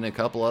Parade and a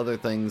couple other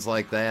things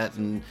like that,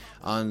 and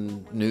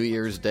on New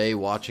Year's Day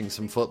watching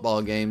some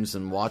football games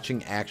and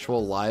watching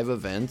actual live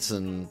events,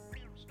 and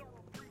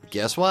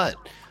guess what?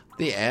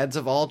 The ads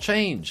have all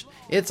changed.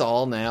 It's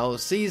all now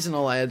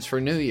seasonal ads for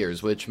New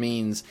Year's, which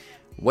means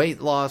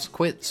weight loss,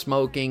 quit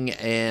smoking,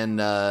 and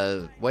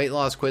oh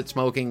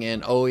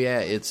yeah,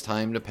 it's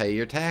time to pay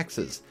your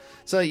taxes.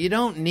 So you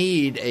don't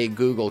need a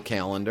Google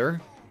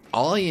Calendar.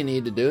 All you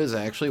need to do is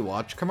actually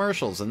watch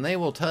commercials, and they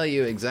will tell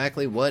you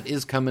exactly what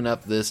is coming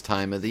up this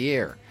time of the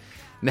year.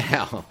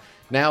 Now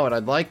what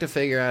I'd like to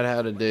figure out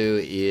how to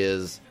do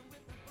is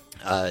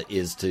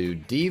to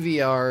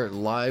DVR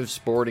live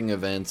sporting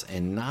events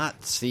and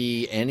not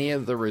see any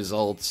of the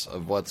results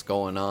of what's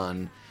going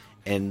on,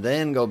 and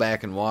then go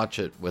back and watch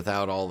it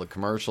without all the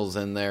commercials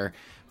in there.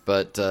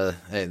 But,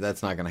 hey,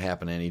 that's not going to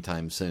happen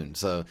anytime soon.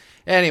 So,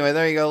 anyway,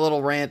 there you go. A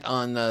little rant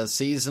on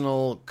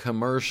seasonal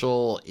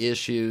commercial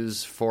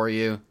issues for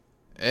you.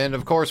 And,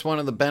 of course, one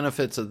of the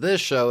benefits of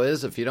this show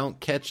is if you don't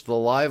catch the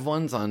live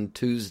ones on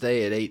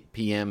Tuesday at 8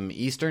 p.m.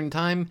 Eastern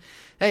Time,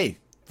 hey,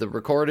 the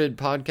recorded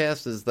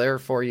podcast is there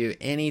for you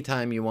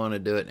anytime you want to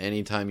do it,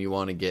 anytime you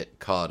want to get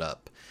caught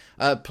up.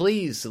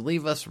 Please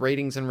leave us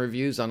ratings and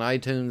reviews on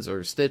iTunes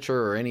or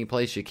Stitcher or any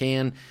place you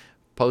can.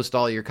 Post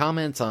all your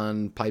comments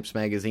on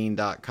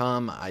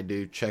PipesMagazine.com. I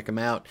do check them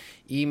out.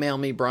 Email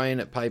me, Brian,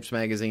 at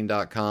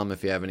PipesMagazine.com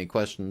if you have any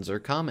questions or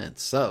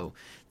comments. So,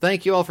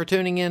 thank you all for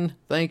tuning in.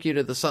 Thank you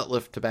to the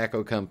Sutliff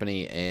Tobacco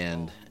Company,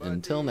 and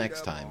until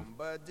next time.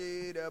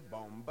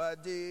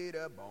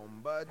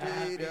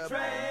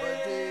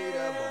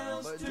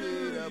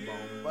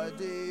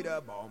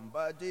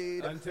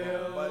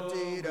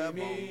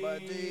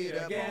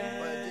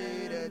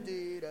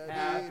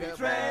 Happy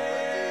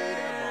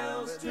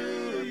trails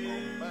to you.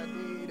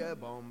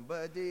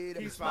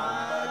 Keep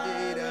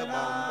smiling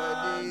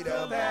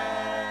until then.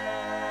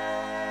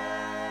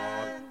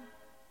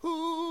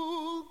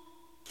 Who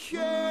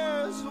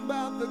cares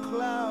about the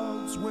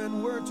clouds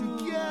when we're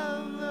together?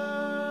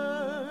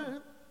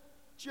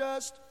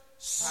 Just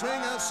sing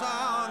a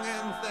song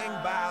and think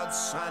about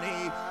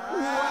sunny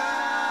weather.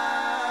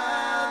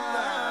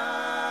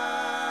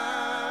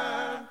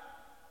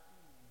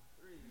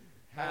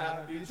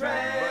 Happy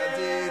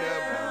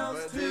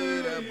trails to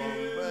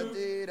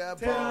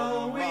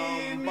till we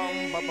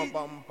meet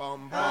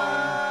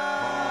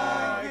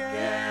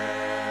again.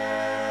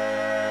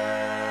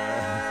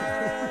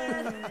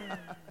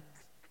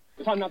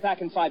 If I'm not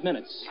back in 5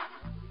 minutes,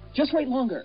 just wait longer.